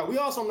they'll figure it out. We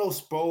also know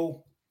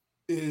Spo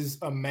is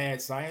a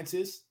mad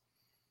scientist,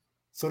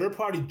 so they're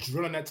probably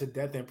drilling that to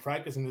death in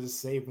practice and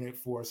just saving it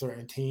for a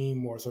certain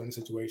team or a certain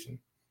situation.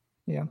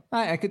 Yeah,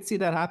 I could see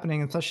that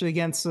happening, especially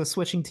against a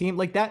switching team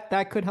like that.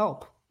 That could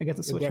help against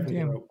a switching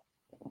team.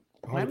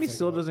 Miami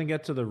still doesn't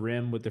get to the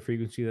rim with the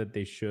frequency that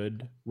they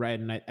should, right?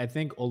 And I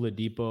think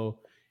Oladipo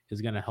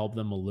is going to help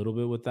them a little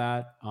bit with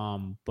that.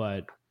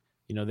 But,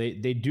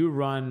 they do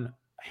run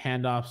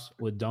handoffs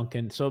with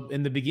Duncan. So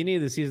in the beginning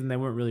of the season, they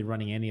weren't really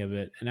running any of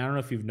it. And I don't know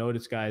if you've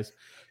noticed, guys,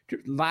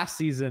 last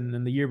season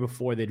and the year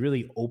before, they'd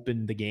really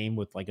opened the game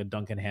with like a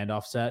Duncan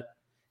handoff set.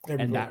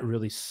 And that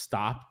really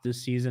stopped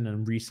this season.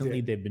 And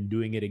recently they've been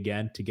doing it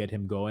again to get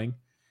him going.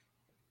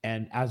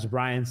 And as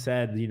Brian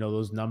said,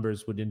 those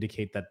numbers would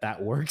indicate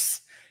that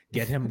works.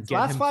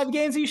 Last 5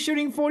 games, he's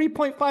shooting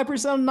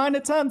 40.5% on 9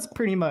 attempts,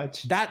 pretty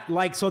much.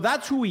 So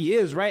that's who he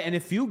is, right? And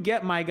if you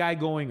get my guy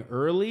going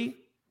early,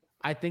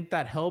 I think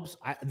that helps.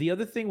 The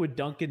other thing with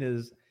Duncan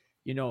is,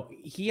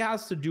 he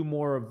has to do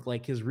more of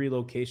like his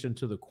relocation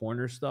to the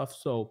corner stuff.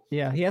 So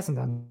yeah, he hasn't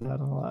done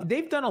that a lot.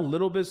 They've done a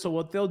little bit. So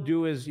what they'll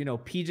do is,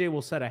 PJ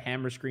will set a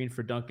hammer screen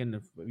for Duncan.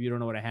 If you don't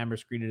know what a hammer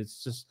screen is,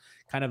 it's just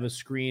kind of a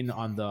screen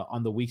on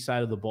the weak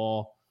side of the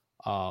ball,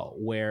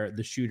 where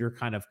the shooter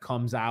kind of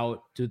comes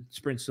out to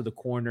sprints to the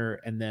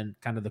corner, and then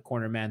kind of the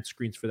corner man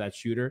screens for that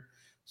shooter.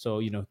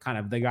 So, kind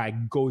of the guy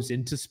goes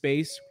into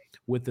space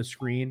with the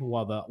screen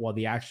while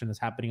the action is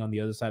happening on the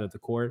other side of the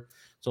court.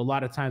 So a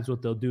lot of times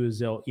what they'll do is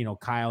they'll,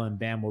 Kyle and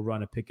Bam will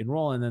run a pick and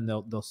roll, and then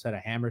they'll set a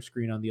hammer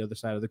screen on the other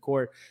side of the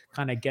court,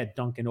 kind of get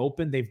Duncan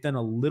open. They've done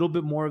a little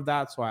bit more of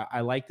that. So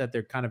I like that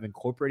they're kind of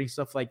incorporating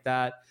stuff like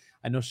that.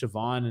 I know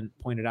Siobhan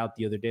pointed out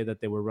the other day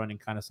that they were running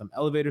kind of some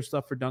elevator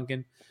stuff for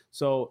Duncan.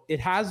 So it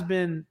has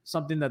been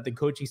something that the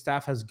coaching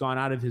staff has gone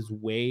out of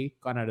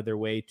their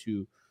way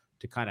to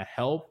kind of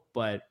help.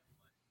 But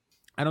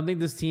I don't think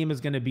this team is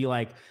going to be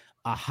like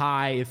a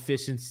high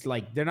efficiency.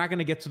 Like they're not going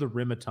to get to the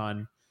rim a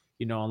ton,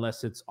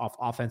 unless it's off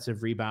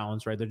offensive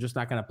rebounds, right? They're just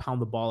not going to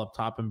pound the ball up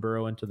top and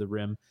burrow into the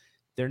rim.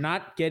 They're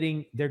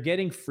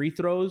getting free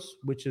throws,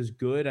 which is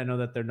good. I know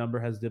that their number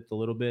has dipped a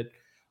little bit.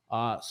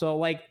 So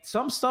like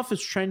some stuff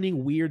is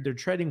trending weird. They're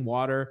treading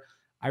water.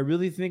 I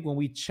really think when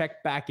we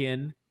check back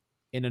in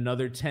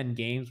another 10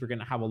 games, we're going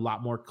to have a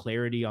lot more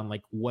clarity on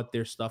like what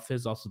their stuff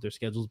is. Also, their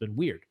schedule's been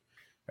weird,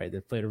 right?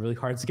 They've played a really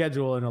hard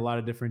schedule and a lot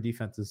of different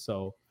defenses.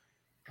 So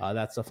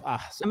that stuff. I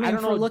mean,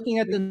 if we're looking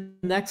at the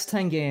next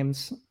 10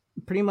 games,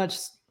 pretty much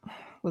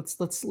let's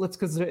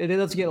because it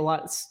does get a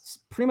lot. It's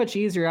pretty much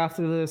easier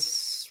after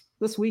this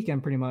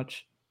weekend. Pretty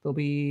much they'll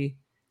be.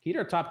 Heat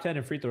are top 10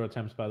 in free throw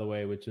attempts, by the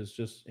way, which is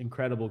just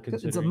incredible.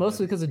 Considering it's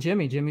mostly because of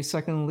Jimmy. Jimmy's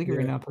second in the league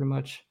right now, pretty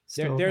much.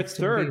 They're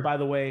third, by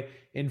the way,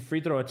 in free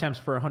throw attempts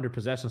per 100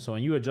 possessions. So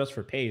when you adjust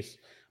for pace,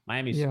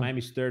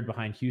 Miami's third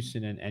behind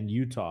Houston and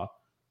Utah.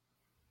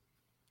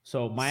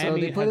 So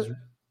Miami has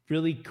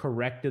really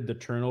corrected the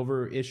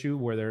turnover issue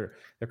where they're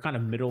kind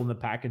of middle in the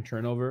pack in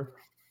turnover,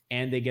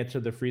 and they get to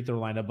the free throw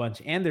line a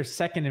bunch, and they're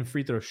second in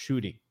free throw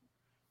shooting,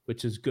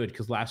 which is good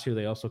because last year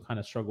they also kind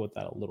of struggled with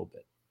that a little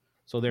bit.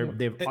 So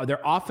they're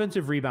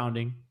offensive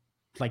rebounding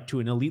like to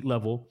an elite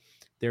level.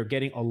 They're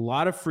getting a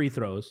lot of free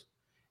throws,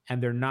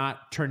 and they're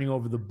not turning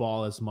over the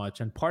ball as much.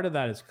 And part of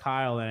that is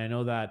Kyle, and I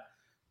know that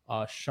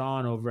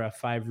Sean over at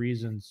 5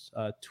 Reasons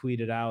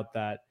tweeted out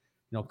that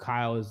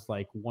Kyle is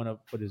like one of,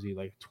 what is he,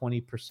 like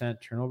 20%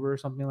 turnover or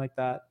something like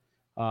that.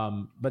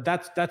 But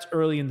that's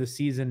early in the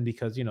season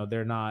because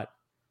they're not,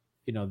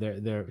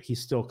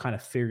 he's still kind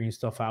of figuring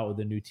stuff out with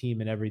the new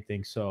team and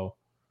everything. So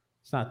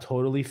it's not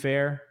totally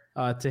fair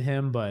to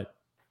him. But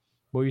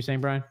what were you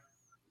saying, Brian?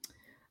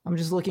 I'm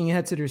just looking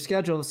ahead to their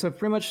schedule. So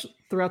pretty much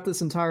throughout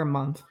this entire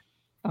month,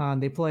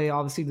 they play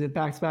obviously the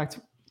back-to-back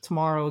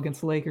tomorrow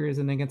against the Lakers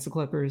and against the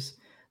Clippers.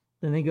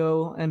 Then they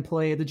go and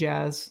play the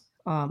Jazz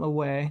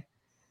away.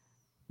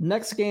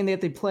 Next game that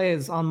they play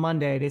is on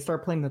Monday. They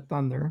start playing the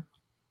Thunder.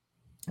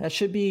 That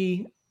should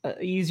be an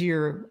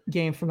easier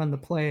game for them to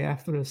play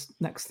after this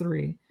next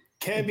 3.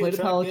 Can't be the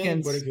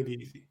Pelicans, but it could be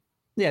easy.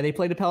 Yeah, they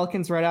play the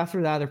Pelicans right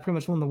after that. They're pretty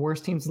much one of the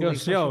worst teams in the league.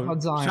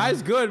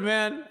 Shai's good,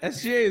 man.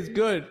 SGA is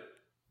good.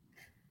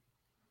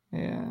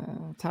 Yeah,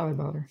 Tyler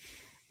Bowder.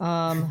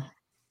 Then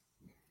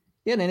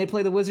they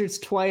play the Wizards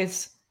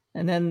twice,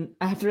 and then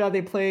after that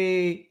they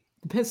play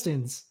the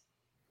Pistons.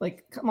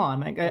 Like, come on,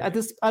 man. At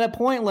a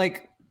point,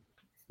 like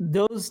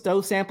those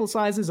sample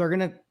sizes are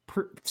gonna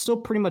still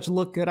pretty much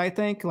look good. I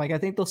think. Like, I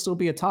think they'll still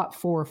be a top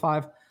 4 or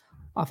 5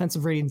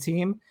 offensive rating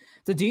team.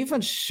 The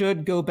defense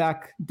should go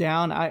back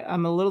down.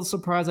 I'm a little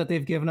surprised that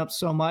they've given up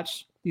so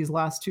much these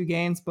last 2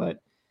 games,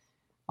 but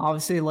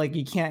obviously, like,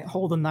 you can't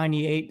hold a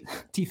 98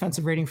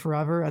 defensive rating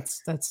forever.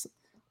 That's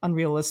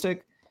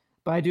unrealistic.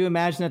 But I do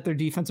imagine that their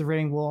defensive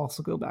rating will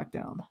also go back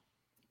down.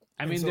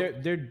 I mean,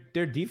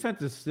 their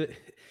defense is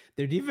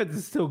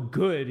still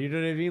good. You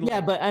know what I mean? Yeah,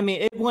 but I mean,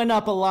 it went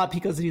up a lot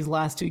because of these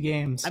last 2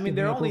 games. I mean,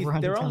 they're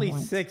only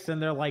 6, and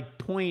they're like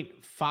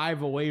 0.5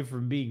 away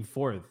from being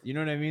 4th. You know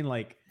what I mean?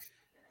 Like,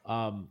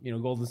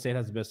 Golden State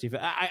has the best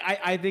defense.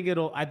 I think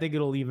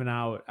it'll even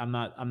out. I'm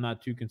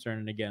not too concerned.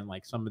 And again,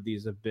 like some of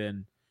these have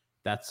been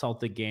that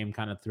Celtic game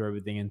kind of threw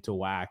everything into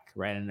whack,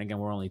 right? And again,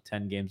 we're only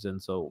 10 games in,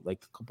 so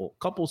like a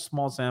couple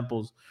small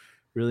samples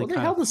really. Well, they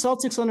held the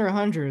Celtics under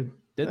 100.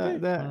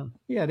 Did they?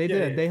 Yeah, they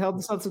did. They held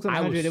the Celtics under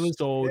 100. It was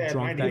so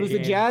drunk. It was the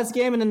Jazz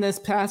game, and then this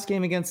past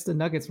game against the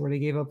Nuggets where they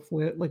gave up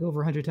like over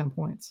 110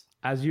 points.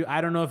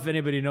 I don't know if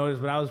anybody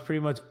noticed, but I was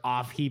pretty much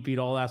off heat beat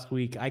all last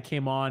week. I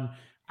came on.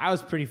 I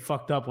was pretty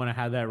fucked up when I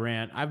had that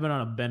rant. I've been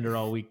on a bender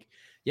all week.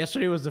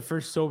 Yesterday was the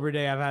first sober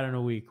day I've had in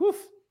a week. Woof.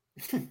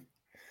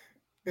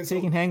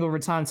 Taking hangover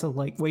time to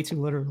like way too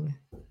literally.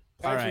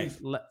 All right.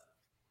 What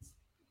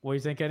do you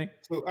think, Kenny?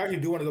 So I actually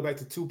do want to go back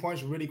to 2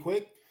 points really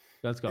quick.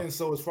 Let's go. And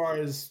so as far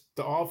as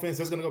the offense,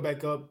 that's going to go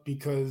back up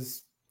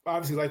because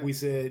obviously, like we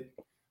said,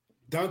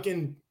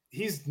 Duncan,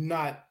 he's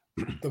not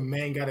the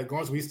main guy that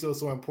goes, so he's still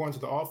so important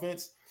to the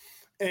offense.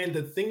 And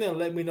the thing that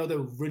let me know they're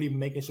really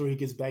making sure he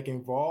gets back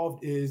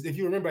involved is if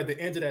you remember at the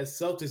end of that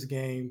Celtics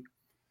game,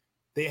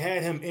 they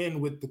had him in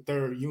with the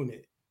 3rd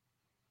unit.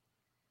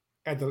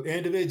 At the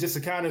end of it, just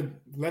to kind of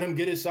let him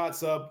get his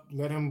shots up,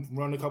 let him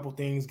run a couple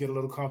things, get a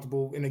little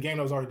comfortable in the game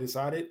that was already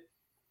decided.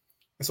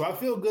 And so I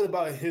feel good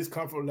about his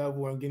comfort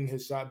level and getting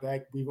his shot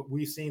back.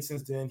 We've seen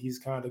since then he's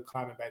kind of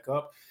climbing back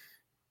up.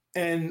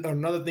 And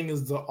another thing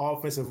is the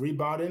offensive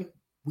rebounding.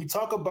 We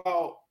talk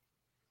about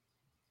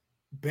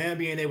Bam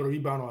being able to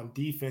rebound on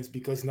defense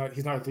because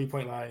he's not a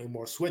 3-point line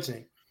anymore,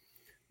 switching.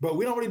 But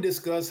we don't really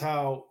discuss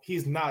how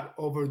he's not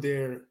over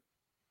there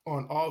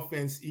on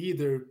offense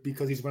either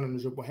because he's running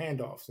the dribble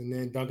handoffs. And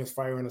then Duncan's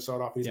firing a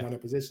shot off, he's not in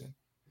position.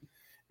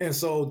 And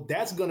so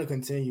that's going to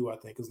continue, I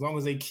think. As long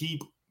as they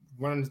keep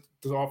running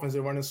the offense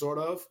they're running sort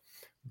of,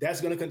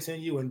 that's going to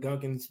continue. And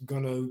Duncan's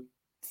going to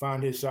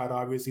find his shot,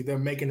 obviously. They're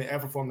making the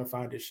effort for him to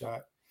find his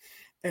shot.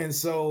 And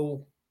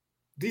so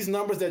these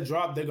numbers that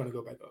drop, they're going to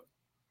go back up.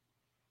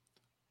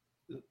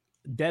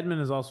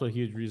 Dedmon is also a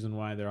huge reason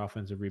why their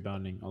offensive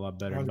rebounding a lot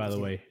better. And by the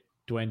way,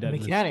 Dwayne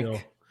Dedmon still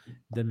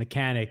the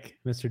mechanic,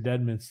 Mr.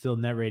 Dedmon, still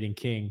net rating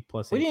king.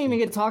 Plus, we didn't even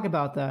get to talk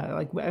about that.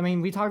 Like, I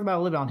mean, we talked about it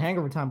a little bit on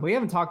Hangover Time, but we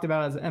haven't talked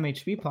about it as an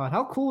MHB pod.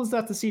 How cool is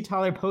that to see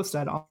Tyler post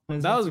that on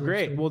his That was Instagram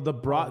great. stream? Well,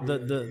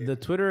 the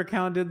Twitter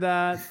account did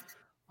that.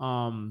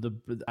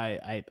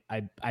 I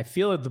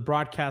feel like the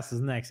broadcast is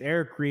next.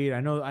 Eric Reed,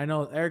 I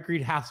know Eric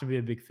Reed has to be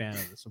a big fan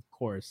of this, of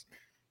course.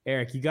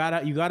 Eric, you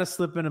gotta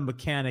slip in a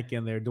mechanic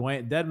in there.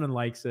 Dwayne Dedmon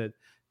likes it.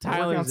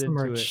 Tyler's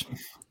into it.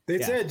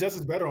 They said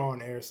Justice better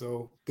on air,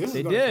 so this is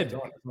They going to did.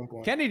 catch on at some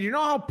point. Kenny, do you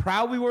know how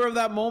proud we were of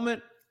that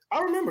moment?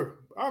 I remember.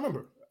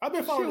 I've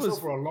been following the show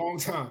for a long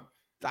time.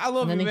 I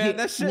love you, man.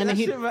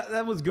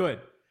 That was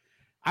good.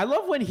 I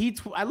love when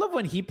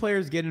Heat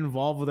players get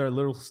involved with our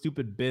little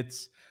stupid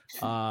bits.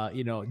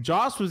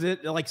 Josh was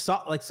it like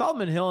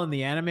Solomon Hill in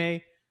the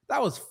anime.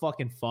 That was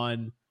fucking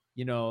fun.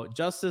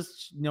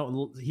 Justice.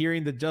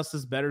 Hearing the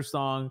Justice Better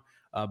song.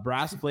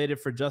 Brass played it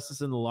for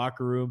Justice in the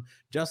locker room.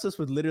 Justice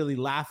would literally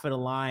laugh at a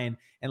line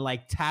and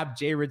like tap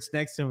Jay Rich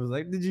next to him. Was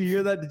like, "Did you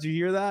hear that? Did you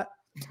hear that?"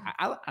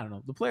 I don't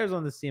know. The players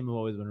on this team have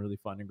always been really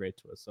fun and great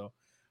to us, so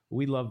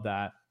we love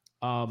that.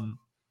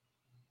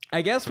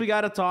 I guess we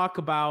got to talk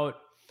about.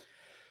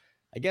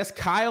 I guess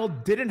Kyle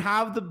didn't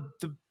have the.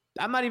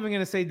 I'm not even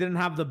gonna say didn't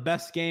have the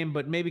best game,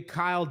 but maybe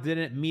Kyle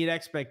didn't meet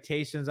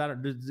expectations.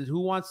 Who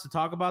wants to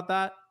talk about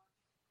that?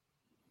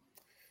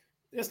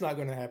 It's not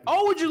going to happen.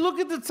 Oh, would you look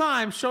at the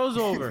time? Show's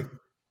over.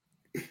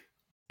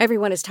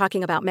 Everyone is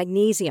talking about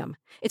magnesium.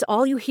 It's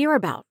all you hear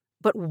about.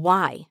 But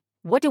why?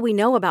 What do we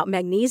know about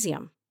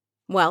magnesium?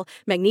 Well,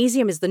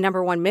 magnesium is the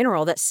number one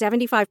mineral that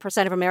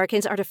 75% of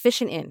Americans are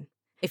deficient in.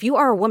 If you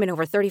are a woman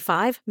over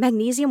 35,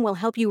 magnesium will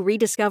help you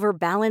rediscover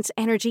balance,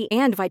 energy,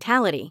 and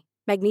vitality.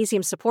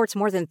 Magnesium supports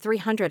more than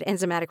 300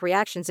 enzymatic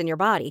reactions in your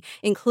body,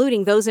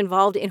 including those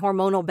involved in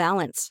hormonal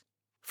balance.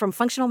 From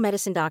functional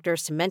medicine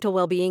doctors to mental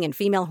well-being and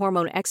female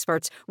hormone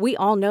experts, we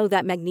all know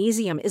that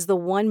magnesium is the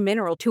one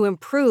mineral to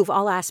improve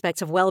all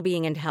aspects of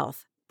well-being and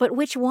health. But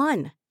which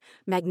one?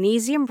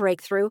 Magnesium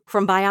Breakthrough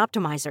from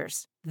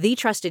Bioptimizers, the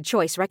trusted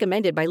choice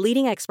recommended by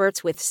leading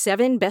experts with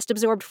 7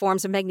 best-absorbed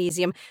forms of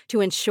magnesium to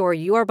ensure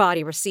your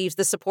body receives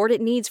the support it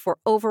needs for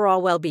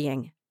overall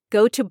well-being.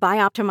 Go to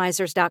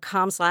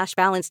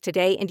bioptimizers.com/balance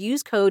today and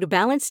use code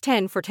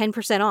BALANCE10 for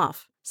 10%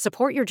 off.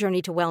 Support your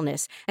journey to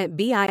wellness at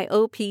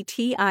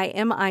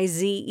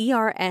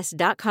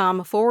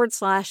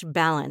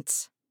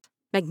bioptimizers.com/balance.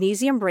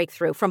 Magnesium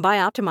Breakthrough from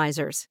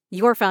Bioptimizers,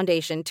 your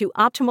foundation to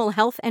optimal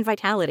health and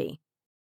vitality.